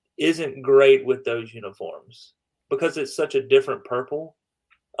isn't great with those uniforms because it's such a different purple.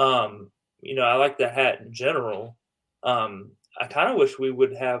 I like the hat in general. I kind of wish we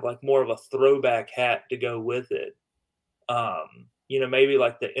would have like more of a throwback hat to go with it. Maybe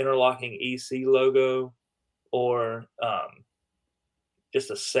like the interlocking EC logo or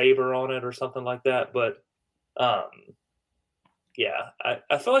just a saber on it or something like that. But yeah,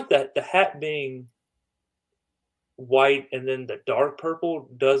 I feel like that the hat being white and then the dark purple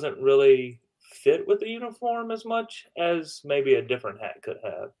doesn't really fit with the uniform as much as maybe a different hat could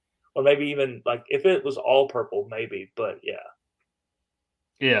have. Or maybe even like if it was all purple, maybe. But yeah.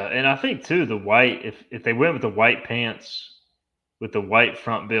 Yeah, and I think too the white, if they went with the white pants with the white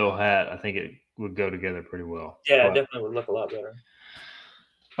front bill hat, I think it would go together pretty well. Yeah, it definitely would look a lot better.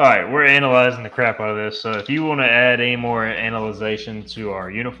 All right, we're analyzing the crap out of this. So if you want to add any more analyzation to our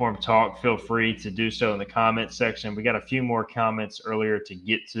uniform talk, feel free to do so in the comment section. We got a few more comments earlier to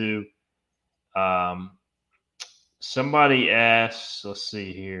get to. Somebody asked, let's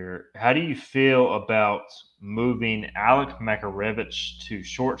see here, how do you feel about moving Alec Makarevich to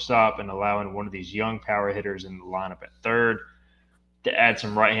shortstop and allowing one of these young power hitters in the lineup at third to add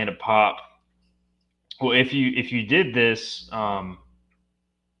some right-handed pop? Well, if you did this, the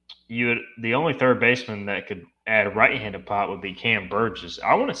only third baseman that could add right-handed pop would be Cam Burgess.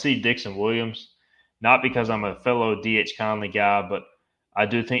 I want to see Dixon Williams, not because I'm a fellow D.H. Conley guy, but I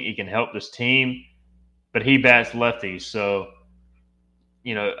do think he can help this team. But he bats lefties, so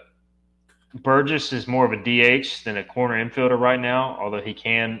Burgess is more of a DH than a corner infielder right now. Although he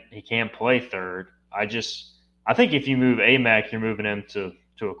can play third. I think if you move Amac, you're moving him to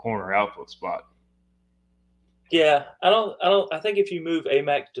a corner outfield spot. Yeah, I think if you move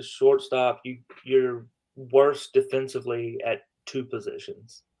Amac to shortstop, you're worse defensively at 2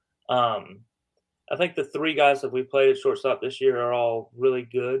 positions. I think the 3 guys that we played at shortstop this year are all really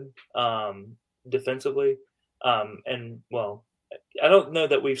good. Defensively, and well, I don't know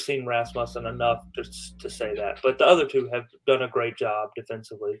that we've seen Rasmussen enough to say that, but the other 2 have done a great job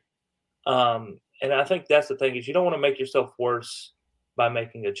defensively. And I think that's the thing is you don't want to make yourself worse by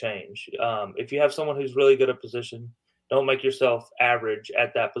making a change. If you have someone who's really good at position, don't make yourself average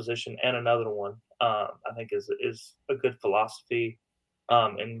at that position and another one. I think is a good philosophy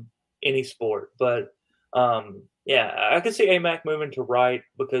in any sport, but. Yeah, I could see Amac moving to right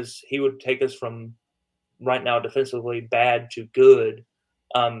because he would take us from right now defensively bad to good.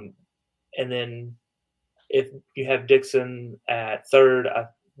 And then if you have Dixon at third, I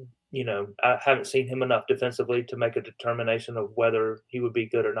haven't seen him enough defensively to make a determination of whether he would be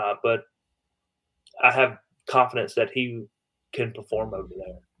good or not. But I have confidence that he can perform over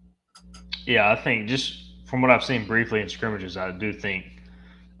there. Yeah, I think just from what I've seen briefly in scrimmages, I do think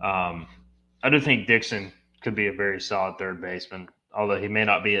Dixon could be a very solid third baseman, although he may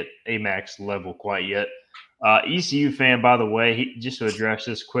not be at Amac's level quite yet. ECU fan, by the way, just to address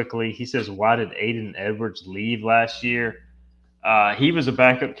this quickly, he says, why did Aiden Edwards leave last year? He was a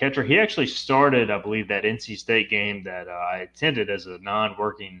backup catcher. He actually started, I believe, that NC State game that I attended as a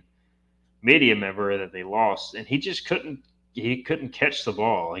non-working media member that they lost, and he just couldn't catch the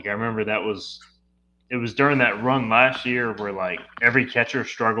ball. Like, I remember it was during that run last year where, like, every catcher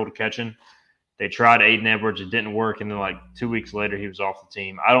struggled catching. They tried Aiden Edwards. It didn't work. And then, like, 2 weeks later, he was off the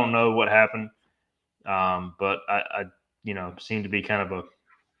team. I don't know what happened, but I seemed to be kind of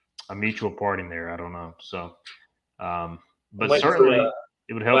a mutual parting there. I don't know. So, but certainly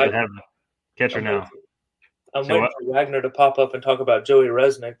it would help to have a catcher now. I'm waiting for Wagner to pop up and talk about Joey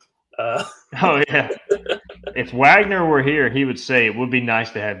Resnick. Oh, yeah. If Wagner were here, he would say it would be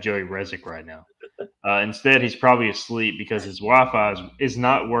nice to have Joey Resnick right now. Instead, he's probably asleep because his Wi-Fi is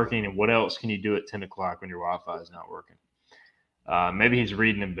not working. And what else can you do at 10 o'clock when your Wi-Fi is not working? Maybe he's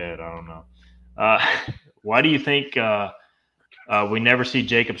reading in bed. I don't know. Why do you think we never see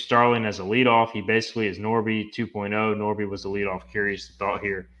Jacob Starling as a leadoff? He basically is Norby 2.0. Norby was the leadoff. Curious thought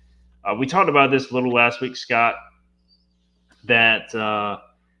here. We talked about this a little last week, Scott. that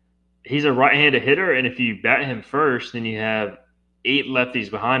he's a right-handed hitter, and if you bat him first, then you have 8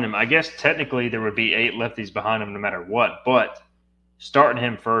 lefties behind him. I guess technically there would be 8 lefties behind him no matter what, but starting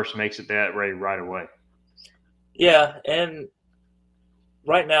him first makes it that way right away. Yeah, and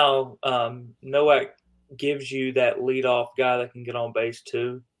right now, Nowak gives you that leadoff guy that can get on base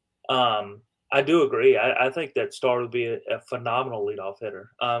too. I do agree. I think that Starr would be a phenomenal leadoff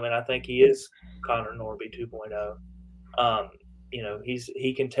hitter, and I think he is Connor Norby 2.0.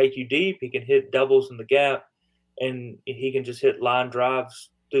 He can take you deep. He can hit doubles in the gap, and he can just hit line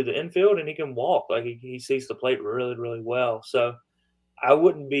drives through the infield, and he can walk. Like he sees the plate really, really well. So I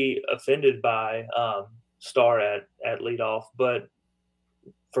wouldn't be offended by Starr at leadoff, but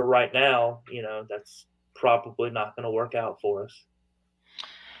for right now, that's probably not going to work out for us.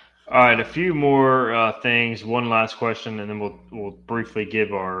 All right, a few more things. One last question, and then we'll briefly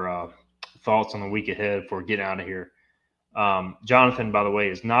give our thoughts on the week ahead before we get out of here. Jonathan, by the way,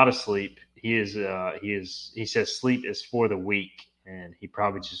 is not asleep. He says sleep is for the weak, and he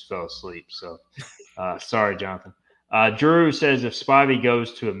probably just fell asleep. So, sorry, Jonathan. Drew says if Spivey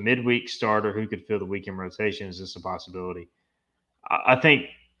goes to a midweek starter, who could fill the weekend rotation? Is this a possibility? I think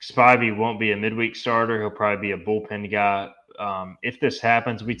Spivey won't be a midweek starter. He'll probably be a bullpen guy. If this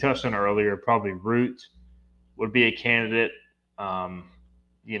happens, we touched on it earlier, probably Root would be a candidate.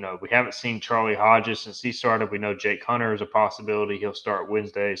 We haven't seen Charlie Hodges since he started. We know Jake Hunter is a possibility. He'll start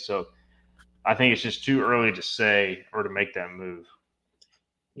Wednesday. So I think it's just too early to say or to make that move.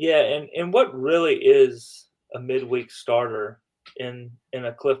 Yeah, and what really is a midweek starter in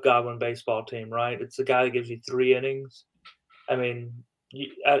a Cliff Godwin baseball team, right? It's the guy that gives you 3 innings. I mean,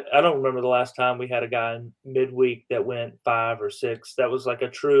 I don't remember the last time we had a guy in midweek that went 5 or 6. That was like a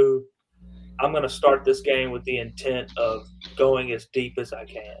true, I'm going to start this game with the intent of going as deep as I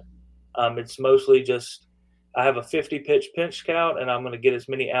can. It's mostly just I have a 50-pitch pinch count, and I'm going to get as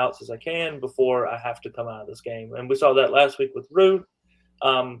many outs as I can before I have to come out of this game. And we saw that last week with Root.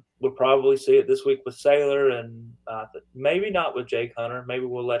 We'll probably see it this week with Saylor, and maybe not with Jake Hunter. Maybe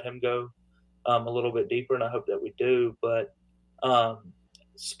we'll let him go a little bit deeper, and I hope that we do. But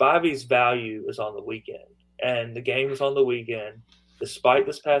Spivey's value is on the weekend, and the game is on the weekend. Despite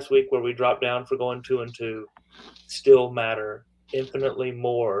this past week where we dropped down for going 2-2, still matter infinitely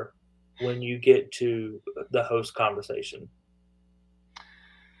more when you get to the host conversation.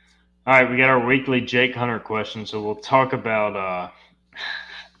 All right, we got our weekly Jake Hunter question, so we'll talk about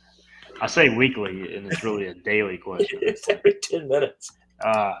I say weekly, and it's really a daily question. It's every 10 minutes.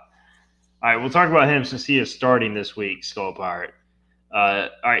 All right, we'll talk about him since he is starting this week, Skull Pirate. All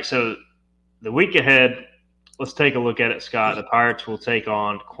right, so the week ahead, let's take a look at it, Scott. The Pirates will take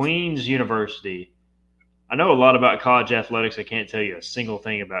on Queens University. I know a lot about college athletics. I can't tell you a single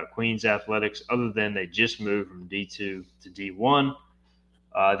thing about Queens athletics other than they just moved from D2 to D1.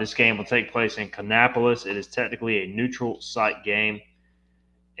 This game will take place in Kannapolis. It is technically a neutral site game.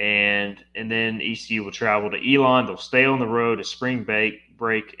 And then ECU will travel to Elon. They'll stay on the road a spring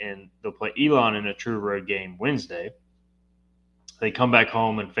break, and they'll play Elon in a true road game Wednesday. They come back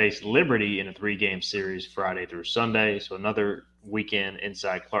home and face Liberty in a 3-game series Friday through Sunday. So another weekend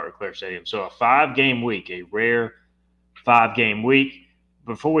inside Clark LeClair Stadium. So a 5-game week, a rare 5-game week.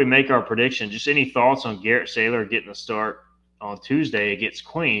 Before we make our prediction, just any thoughts on Garrett Saylor getting a start on Tuesday against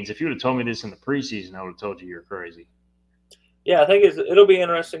Queens? If you would have told me this in the preseason, I would have told you you're crazy. Yeah, I think it'll be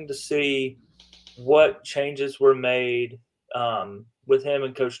interesting to see what changes were made with him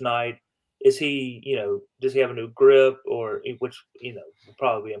and Coach Knight. Is he, does he have a new grip, or which, will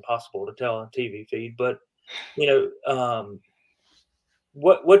probably be impossible to tell on TV feed, but,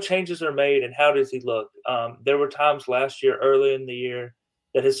 what changes are made and how does he look? There were times last year, early in the year,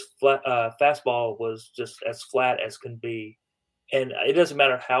 that his fastball was just as flat as can be. And it doesn't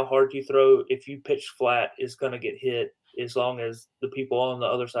matter how hard you throw. If you pitch flat, it's going to get hit as long as the people on the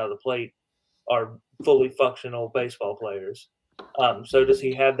other side of the plate are fully functional baseball players. So does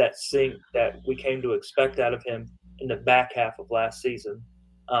he have that sink that we came to expect out of him in the back half of last season?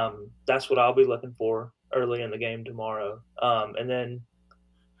 That's what I'll be looking for early in the game tomorrow. And then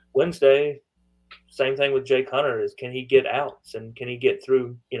Wednesday, same thing with Jake Hunter, is can he get outs and can he get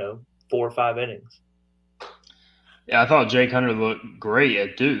through, 4 or 5 innings? Yeah, I thought Jake Hunter looked great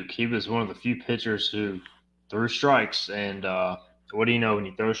at Duke. He was one of the few pitchers who threw strikes. And what do you know, when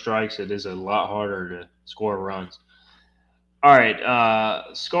you throw strikes, it is a lot harder to score runs. All right,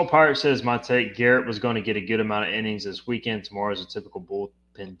 Skull Pirate says, my take, Garrett was going to get a good amount of innings this weekend. Tomorrow is a typical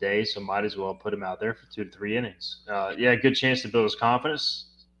bullpen day, so might as well put him out there for 2 to 3 innings. Yeah, good chance to build his confidence.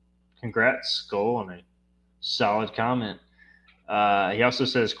 Congrats, Skull, on a solid comment. He also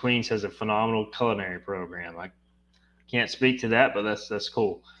says Queens has a phenomenal culinary program. I Can't speak to that, but that's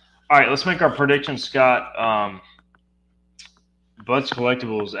cool. All right, let's make our predictions, Scott. Butts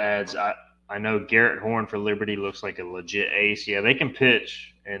Collectibles adds, I know Garrett Horn for Liberty looks like a legit ace. Yeah, they can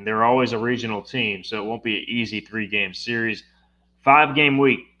pitch, and they're always a regional team, so it won't be an easy 3-game series. 5-game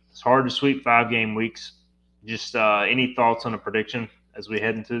week. It's hard to sweep 5-game weeks. Just any thoughts on a prediction as we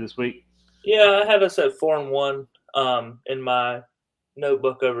head into this week? Yeah, I had us at 4-1 in my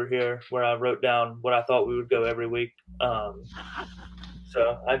notebook over here where I wrote down what I thought we would go every week.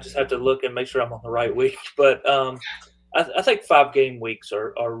 So I just have to look and make sure I'm on the right week. But I think 5-game weeks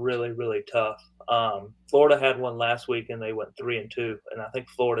are really, really tough. Florida had one last week and they went 3-2, and I think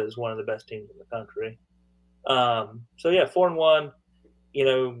Florida is one of the best teams in the country. So yeah, 4-1.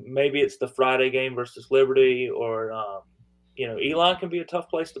 Maybe it's the Friday game versus Liberty, or Elon can be a tough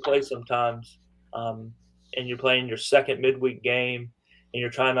place to play sometimes. And you're playing your second midweek game, and you're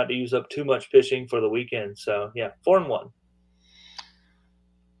trying not to use up too much pitching for the weekend. So yeah, 4-1.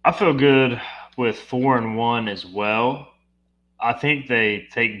 I feel good with 4-1 as well. I think they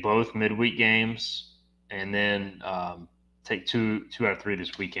take both midweek games and then take two out of 3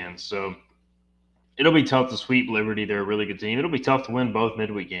 this weekend. So it'll be tough to sweep Liberty. They're a really good team. It'll be tough to win both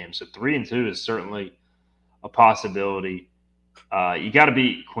midweek games. So 3-2 is certainly a possibility. You got to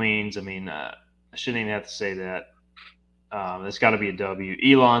beat Queens. I mean, I shouldn't even have to say that. It's got to be a W.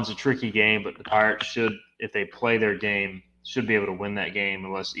 Elon's a tricky game, but the Pirates should, if they play their game, should be able to win that game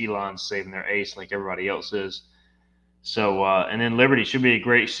unless Elon's saving their ace like everybody else is. So, and then Liberty should be a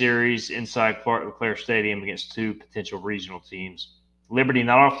great series inside Clark LeClaire Stadium against 2 potential regional teams. Liberty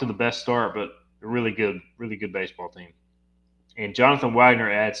not off to the best start, but a really good baseball team. And Jonathan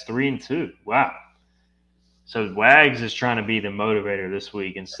Wagner adds 3-2. Wow. So Wags is trying to be the motivator this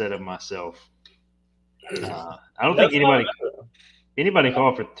week instead of myself. I don't think anybody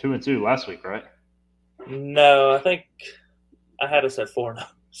called for 2-2 last week, right? No, I think I had us at 4-0.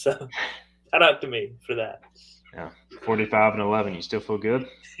 So shout out to me for that. Yeah, 45-11. You still feel good?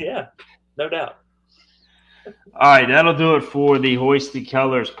 Yeah, no doubt. All right, that'll do it for the Hoist the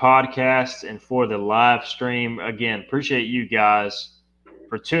Colors podcast and for the live stream. Again, appreciate you guys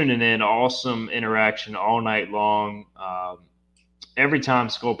for tuning in. Awesome interaction all night long. Every time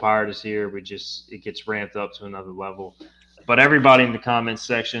Skull Pirate is here, it gets ramped up to another level. But everybody in the comments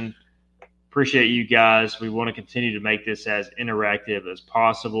section, appreciate you guys. We want to continue to make this as interactive as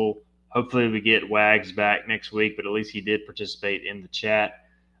possible. Hopefully we get Wags back next week, but at least he did participate in the chat.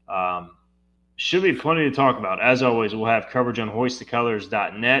 Should be plenty to talk about. As always, we'll have coverage on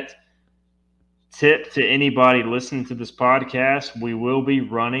hoistthecolors.net. Tip to anybody listening to this podcast, we will be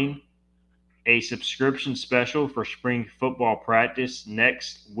running a subscription special for spring football practice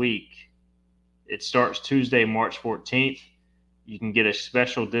next week. It starts Tuesday, March 14th. You can get a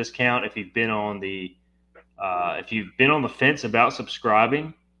special discount if you've been on the fence about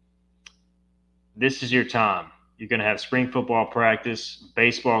subscribing. This is your time. You're going to have spring football practice,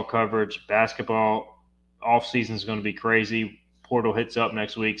 baseball coverage, basketball. Off season is going to be crazy. Portal hits up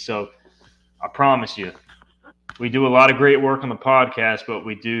next week, so I promise you, we do a lot of great work on the podcast, but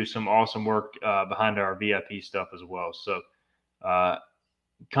we do some awesome work behind our VIP stuff as well. So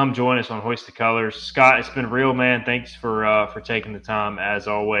come join us on Hoist the Colors. Scott, it's been real, man. Thanks for taking the time, as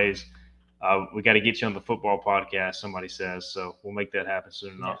always. We got to get you on the football podcast, somebody says, so we'll make that happen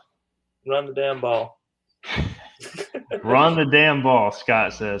soon enough. Run the damn ball. Run the damn ball,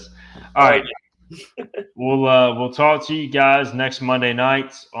 Scott says. All right. We'll talk to you guys next Monday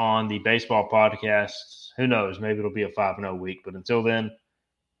night on the baseball podcast. Who knows? Maybe it'll be a 5-0 week. But until then,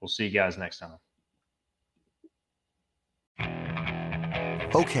 we'll see you guys next time.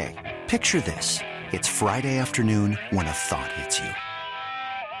 Okay, picture this. It's Friday afternoon when a thought hits you.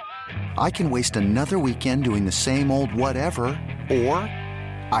 I can waste another weekend doing the same old whatever, or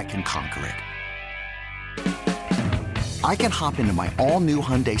I can conquer it. I can hop into my all-new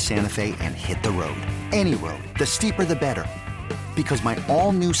Hyundai Santa Fe and hit the road. Any road. The steeper, the better. Because my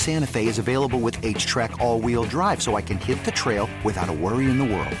all-new Santa Fe is available with H-Track all-wheel drive, so I can hit the trail without a worry in the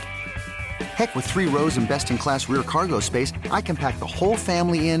world. Heck, with 3 rows and best-in-class rear cargo space, I can pack the whole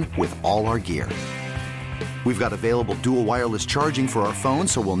family in with all our gear. We've got available dual wireless charging for our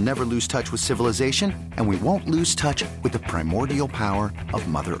phones, so we'll never lose touch with civilization, and we won't lose touch with the primordial power of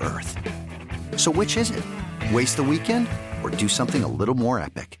Mother Earth. So which is it? Waste the weekend or do something a little more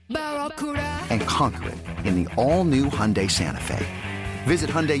epic? And conquer it in the all-new Hyundai Santa Fe.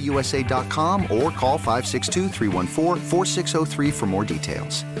 Visit HyundaiUSA.com or call 562-314-4603 for more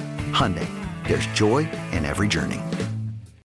details. Hyundai, there's joy in every journey.